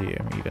give it to you,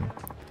 even.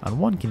 On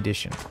one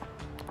condition.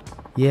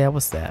 Yeah,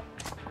 what's that?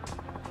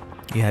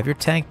 You have your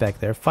tank back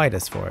there, fight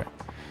us for it.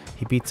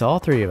 He beats all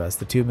three of us,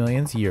 the $2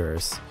 million's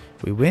yours.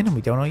 We win and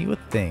we don't owe you a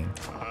thing.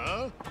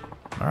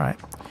 Alright.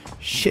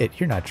 Shit,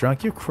 you're not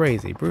drunk, you're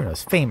crazy.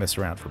 Bruno's famous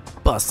around for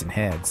busting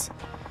heads.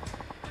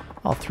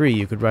 All three of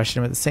you could rush at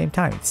him at the same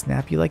time and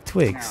snap you like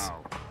twigs.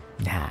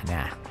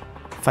 Nah.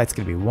 Fight's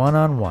gonna be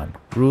one-on-one,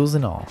 rules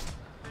and all.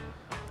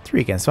 3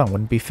 against 1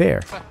 wouldn't be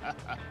fair.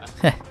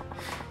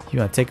 You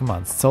wanna take him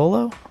on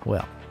solo?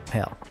 Well,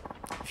 hell.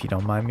 If you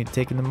don't mind me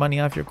taking the money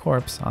off your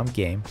corpse, I'm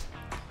game.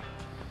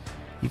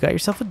 You got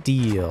yourself a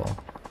deal.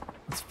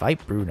 Let's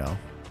fight Bruno.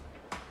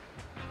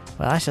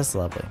 Well, that's just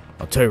lovely.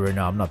 I'll tell you right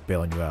now, I'm not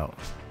bailing you out.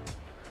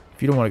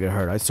 If you don't want to get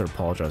hurt, I'd start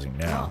apologizing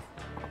now.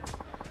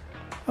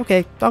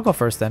 Okay, I'll go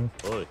first then.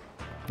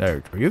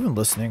 There, are you even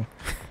listening?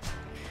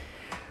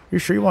 You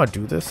sure you want to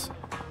do this?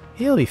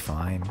 He'll be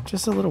fine.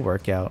 Just a little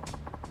workout.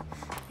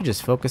 You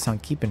just focus on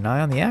keeping an eye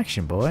on the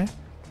action, boy.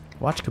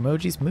 Watch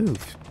Kimoji's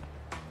move.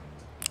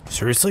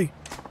 Seriously?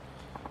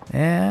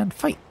 And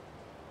fight.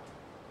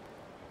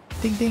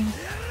 Ding ding.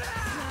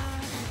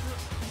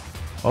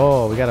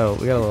 Oh, we got a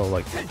little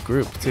like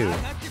group too.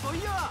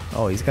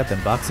 Oh, he's got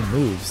them boxing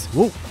moves.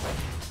 Whoa.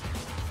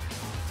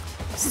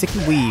 Stick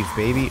and weave,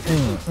 baby.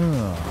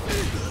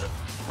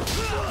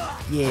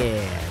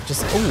 Yeah.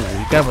 Just we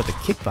got him with the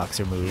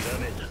kickboxer move.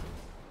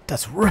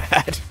 That's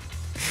rad.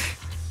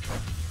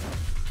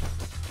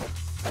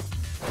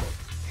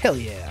 Hell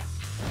yeah.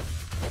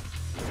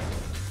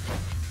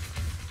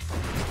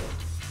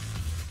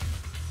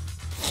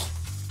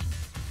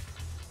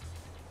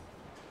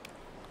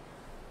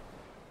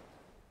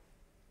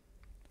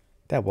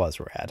 That was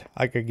rad.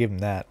 I could give him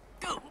that.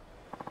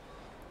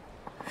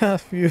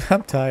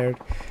 I'm tired.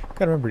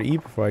 Gotta remember to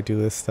eat before I do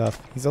this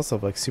stuff. He's also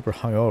like super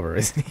hungover,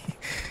 isn't he?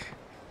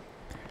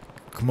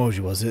 Kimoji,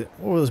 was it?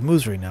 What were those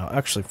moves right now?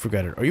 Actually,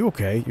 forget it. Are you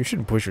okay? You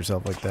shouldn't push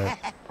yourself like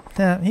that.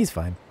 Nah, he's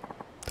fine.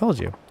 Told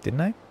you,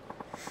 didn't I?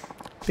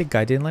 Big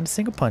guy didn't land a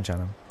single punch on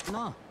him.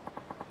 No.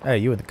 Hey,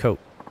 you in the coat.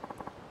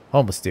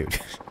 Homeless dude.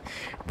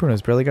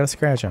 Bruno's barely got a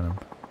scratch on him.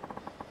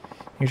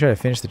 You try to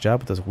finish the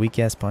job with those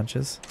weak-ass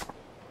punches?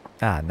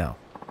 Ah, no.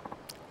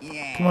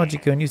 Yeah. Come on,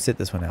 Jikun, you sit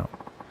this one out.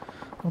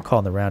 I'm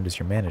calling the round as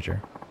your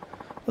manager.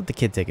 Let the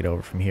kid take it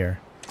over from here.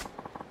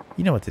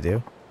 You know what to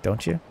do,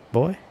 don't you,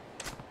 boy?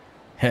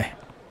 Heh.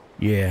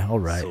 Yeah,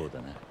 alright.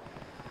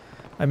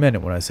 I meant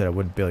it when I said I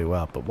wouldn't bail you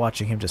out, but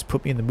watching him just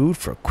put me in the mood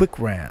for a quick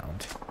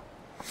round.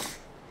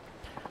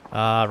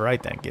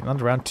 Alright then, getting on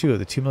to round 2 of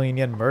the 2 million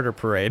yen murder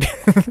parade.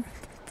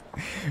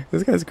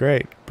 This guy's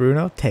great.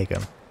 Bruno, take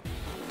him.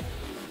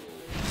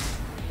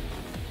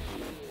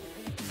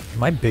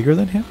 Am I bigger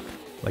than him?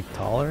 Like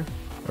taller?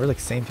 Or like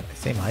same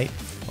height?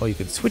 Oh, you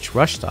can switch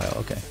rush style.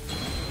 Okay.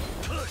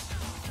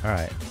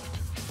 Alright.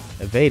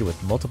 Evade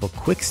with multiple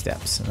quick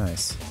steps.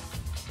 Nice.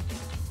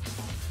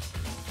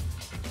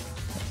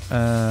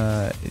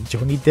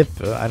 Johnny Dip.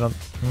 I don't.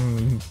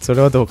 そ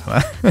れはどうか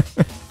な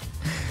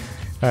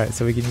Alright,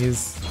 so we can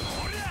use.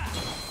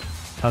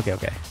 Okay,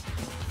 okay.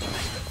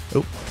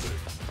 Oh.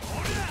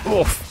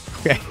 Oof.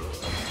 Okay.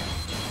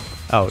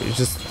 Oh, it's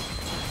just.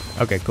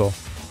 Okay, cool.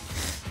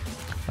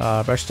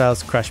 Rush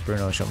styles, crush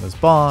Bruno, show him his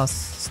boss,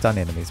 stun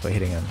enemies by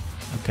hitting him.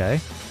 Okay.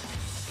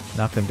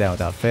 Knock them down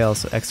without fail,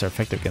 so X are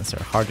effective against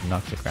her, hard to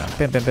knock to the ground.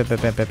 Bam, bam, bam, bam,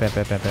 bam, bam, bam,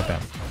 bam, bam, bam,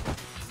 bam.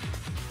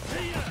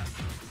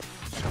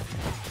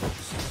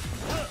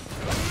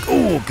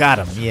 Ooh, got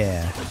him,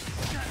 yeah.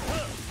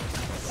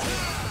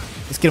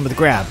 Let's get him with a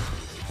grab.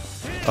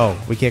 Oh,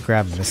 we can't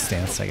grab him in this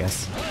stance, I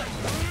guess.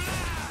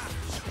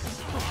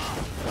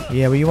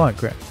 Yeah, what do you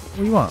want? What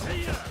do you want?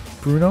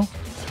 Bruno?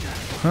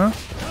 Huh?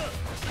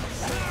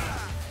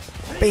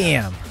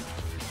 Bam!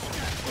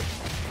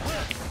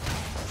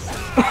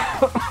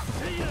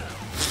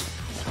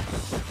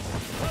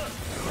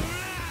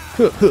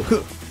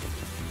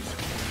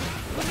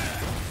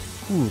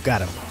 Ooh,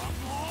 got him.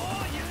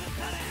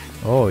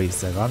 Oh, he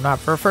said, I'm not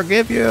for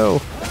forgive you.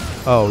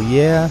 Oh,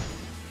 yeah?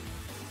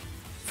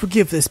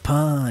 Forgive this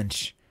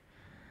punch.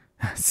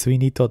 スイ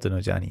ニートット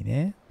のジャニー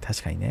ね。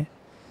確かにね。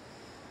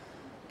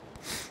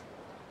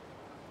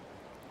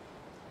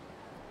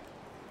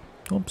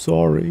I'm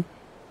sorry.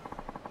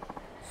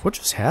 What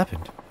just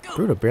happened?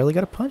 Bruno barely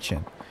got a punch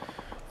in.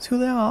 So who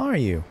the hell are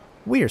you?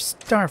 We are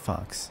Star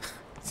Fox.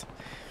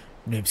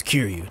 Name's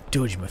Kiryu,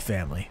 Dojima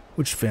family.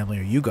 Which family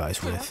are you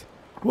guys with?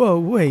 Whoa,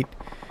 wait.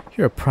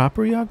 You're a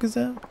proper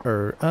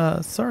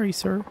Yakuza? Sorry,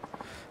 sir.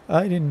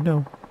 I didn't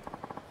know.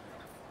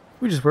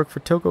 We just work for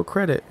Toko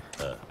Credit.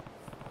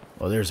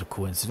 Well, there's a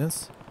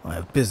coincidence. I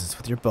have business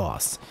with your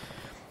boss.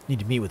 Need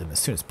to meet with him as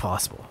soon as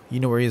possible. You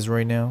know where he is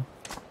right now?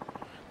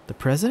 The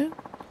president?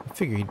 I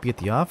figured he'd be at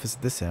the office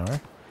at this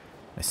hour.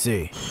 I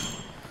see.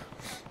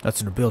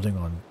 That's in a building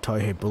on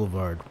Taihei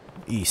Boulevard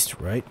East,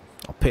 right?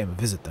 I'll pay him a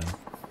visit then.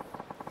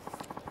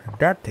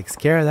 That takes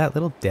care of that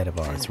little debt of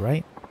ours,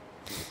 right?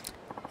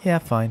 Yeah,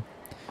 fine.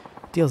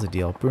 Deal's a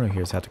deal. Bruno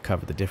here's how to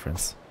cover the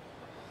difference.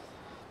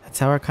 That's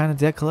how our kind of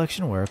debt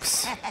collection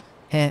works.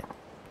 Heh.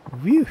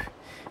 Whew.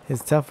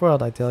 It's a tough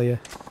world, I tell you.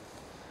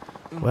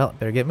 Well,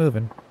 better get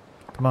moving.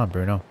 Come on,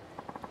 Bruno.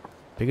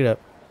 Pick it up.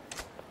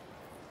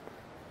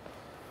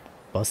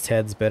 Bust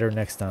heads better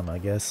next time, I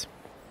guess.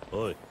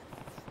 Oi.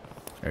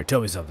 Here,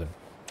 tell me something.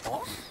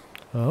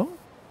 Oh?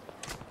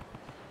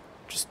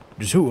 Just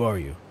who are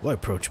you? Why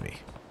approach me?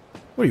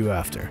 What are you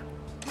after?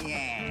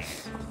 Yeah.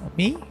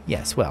 Me?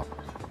 Yes, well.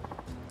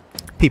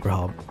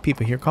 People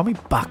here call me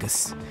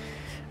Bacchus.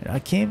 And I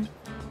came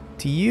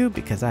to you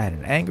because I had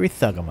an angry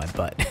thug on my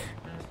butt.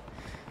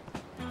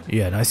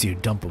 Yeah, and I see you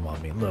dump him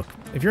on me. Look,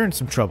 if you're in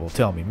some trouble,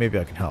 tell me. Maybe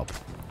I can help.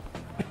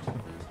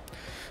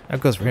 That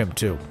goes for him,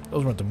 too.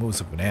 Those weren't the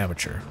moves of an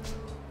amateur.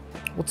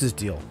 What's his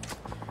deal?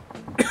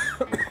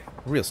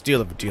 A real steal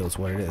of a deal is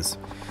what it is.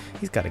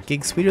 He's got a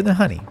gig sweeter than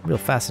honey. Real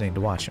fascinating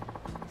to watch him.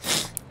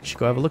 You should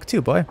go have a look,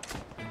 too, boy.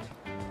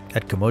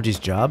 At Kamoji's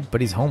job, but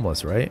he's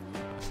homeless, right?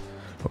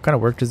 What kind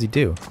of work does he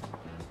do?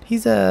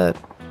 He's a...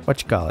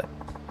 whatchamacallit?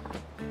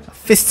 A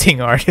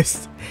fisting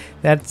artist.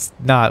 That's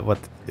not what...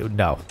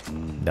 No.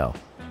 No.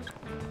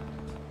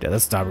 Yeah,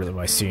 that's not really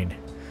my scene.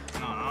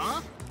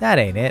 That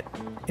ain't it.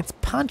 It's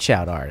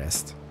punch-out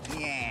artist.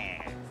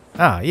 Yeah.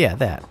 Ah, yeah,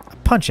 that. A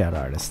punch-out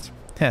artist.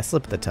 Yeah,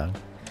 slip of the tongue.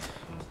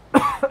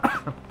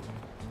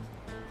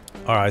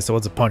 Alright, so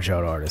what's a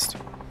punch-out artist?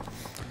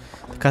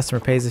 The customer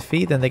pays a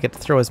fee, then they get to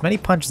throw as many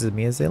punches at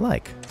me as they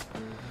like.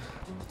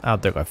 I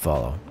don't think I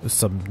follow. It's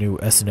some new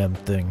S&M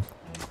thing.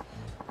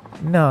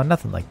 No,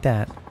 nothing like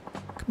that.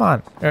 Come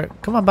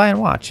on by and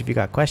watch if you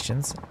got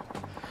questions.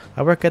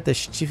 I work at the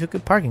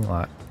Shichifuku parking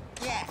lot.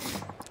 Yeah.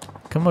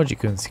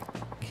 Kamoji-kun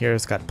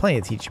here's got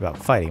plenty to teach you about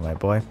fighting, my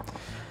boy.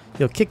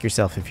 You'll kick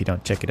yourself if you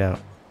don't check it out.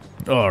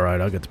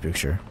 Alright, I'll get the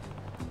picture.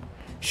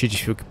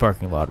 Shichifuku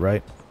parking lot,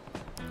 right?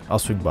 I'll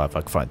swing by if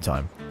I can find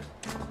time.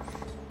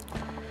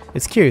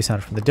 It's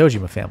Kiryu-san from the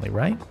Dojima family,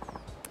 right?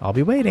 I'll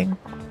be waiting.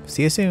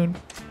 See you soon.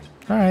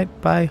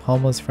 Alright, bye,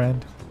 homeless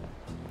friend.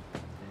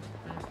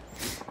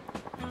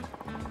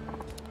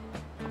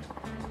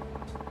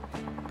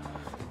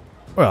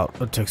 Well,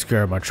 that takes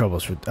care of my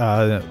troubles for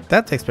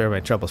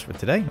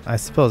today. I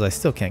suppose I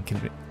still can't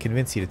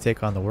convince you to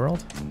take on the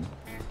world.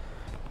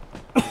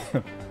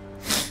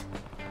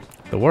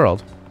 The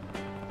world?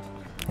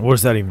 What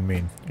does that even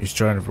mean? He's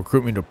trying to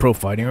recruit me to pro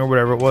fighting or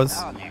whatever it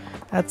was?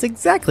 That's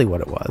exactly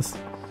what it was.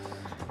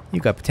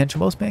 You got potential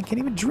most men can't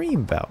even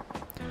dream about.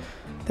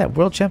 That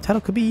world champ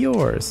title could be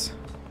yours.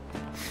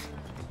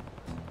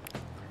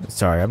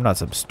 Sorry, I'm not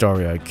some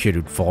starry-eyed kid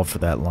who'd fall for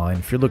that line.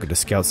 If you're looking to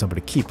scout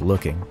somebody, keep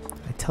looking.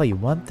 I tell you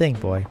one thing,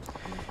 boy.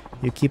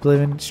 You keep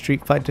living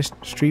street fight to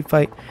street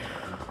fight,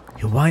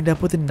 you'll wind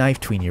up with a knife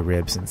between your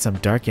ribs in some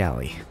dark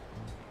alley.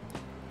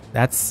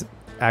 That's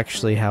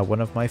actually how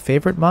one of my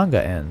favorite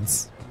manga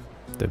ends.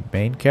 The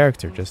main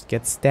character just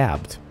gets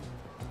stabbed.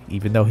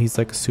 even though he's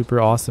like a super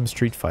awesome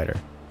Street Fighter.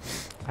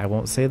 I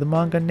won't say the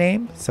manga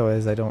name so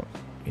as I don't,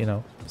 you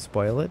know,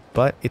 spoil it,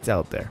 but it's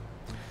out there.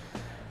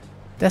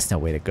 That's no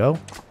way to go.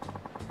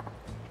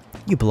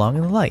 You belong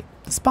in the light,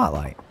 the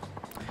spotlight.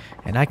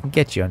 And I can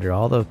get you under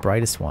all the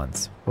brightest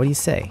ones. What do you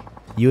say?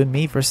 You and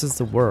me versus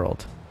the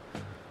world.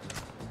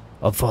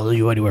 I'll follow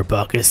you anywhere,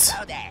 Bacchus.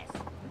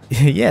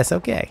 Yes,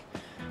 okay.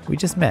 We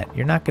just met.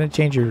 You're not going to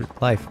change your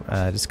life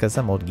just because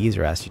some old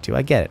geezer asked you to.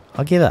 I get it.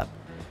 I'll give up.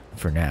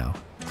 For now.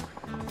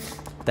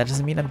 That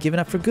doesn't mean I'm giving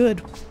up for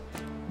good.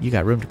 You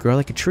got room to grow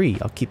like a tree.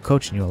 I'll keep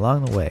coaching you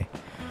along the way.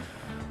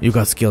 You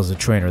got skills as a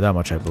trainer, that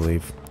much I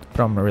believe.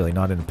 But I'm really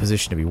not in a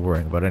position to be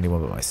worrying about anyone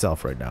but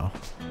myself right now.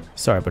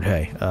 Sorry, but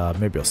hey,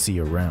 maybe I'll see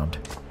you around.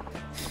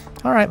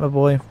 Alright, my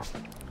boy.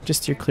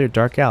 Just steer clear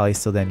dark alley,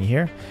 so then you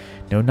hear?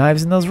 No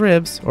knives in those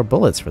ribs, or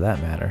bullets for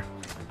that matter.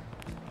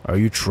 Are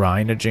you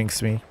trying to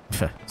jinx me?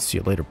 See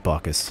you later,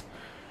 Bacchus.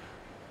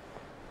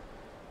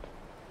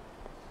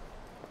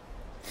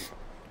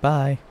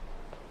 Bye.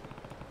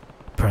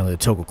 Apparently the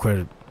Toko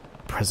Credit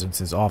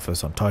President's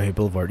office on Taihei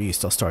Boulevard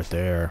East. I'll start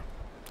there.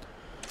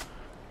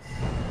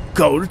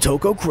 Go to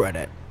Toko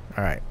Credit.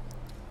 Alright.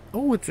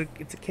 Oh, it's a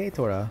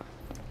K-Tora.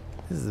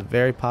 This is a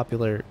very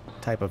popular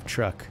type of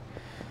truck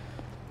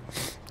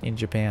in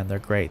Japan. They're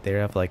great. They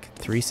have like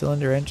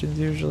 3-cylinder engines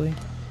usually.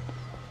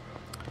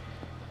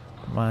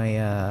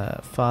 My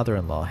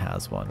father-in-law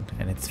has one,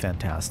 and it's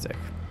fantastic.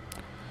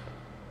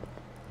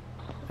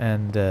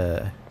 And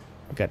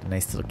we got a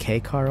nice little K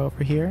car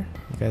over here.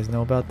 You guys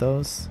know about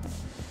those?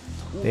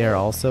 They are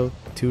also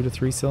 2 to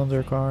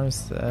 3-cylinder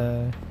cars.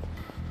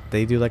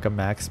 They do like a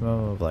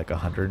maximum of like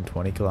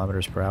 120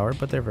 kilometers per hour,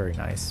 but they're very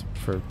nice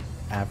for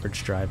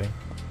average driving.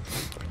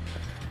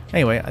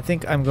 Anyway, I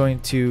think I'm going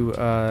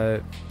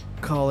to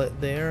call it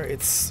there.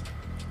 It's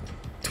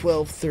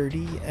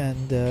 12:30,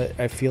 and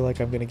I feel like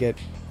I'm going to get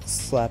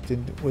slapped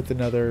in with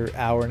another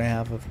hour and a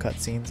half of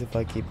cutscenes if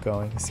I keep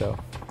going. So,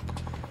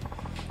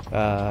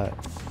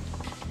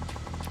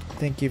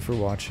 thank you for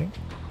watching,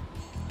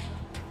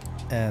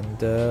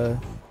 and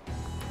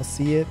I'll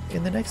see you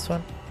in the next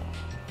one.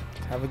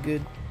 Have a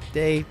good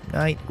day,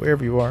 night,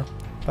 wherever you are.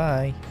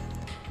 Bye.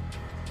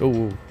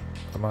 Oh,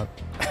 come on.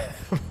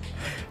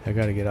 I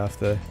gotta get off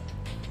the...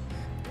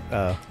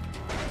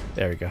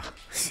 there we go.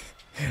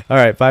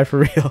 Alright, bye for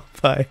real.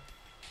 Bye.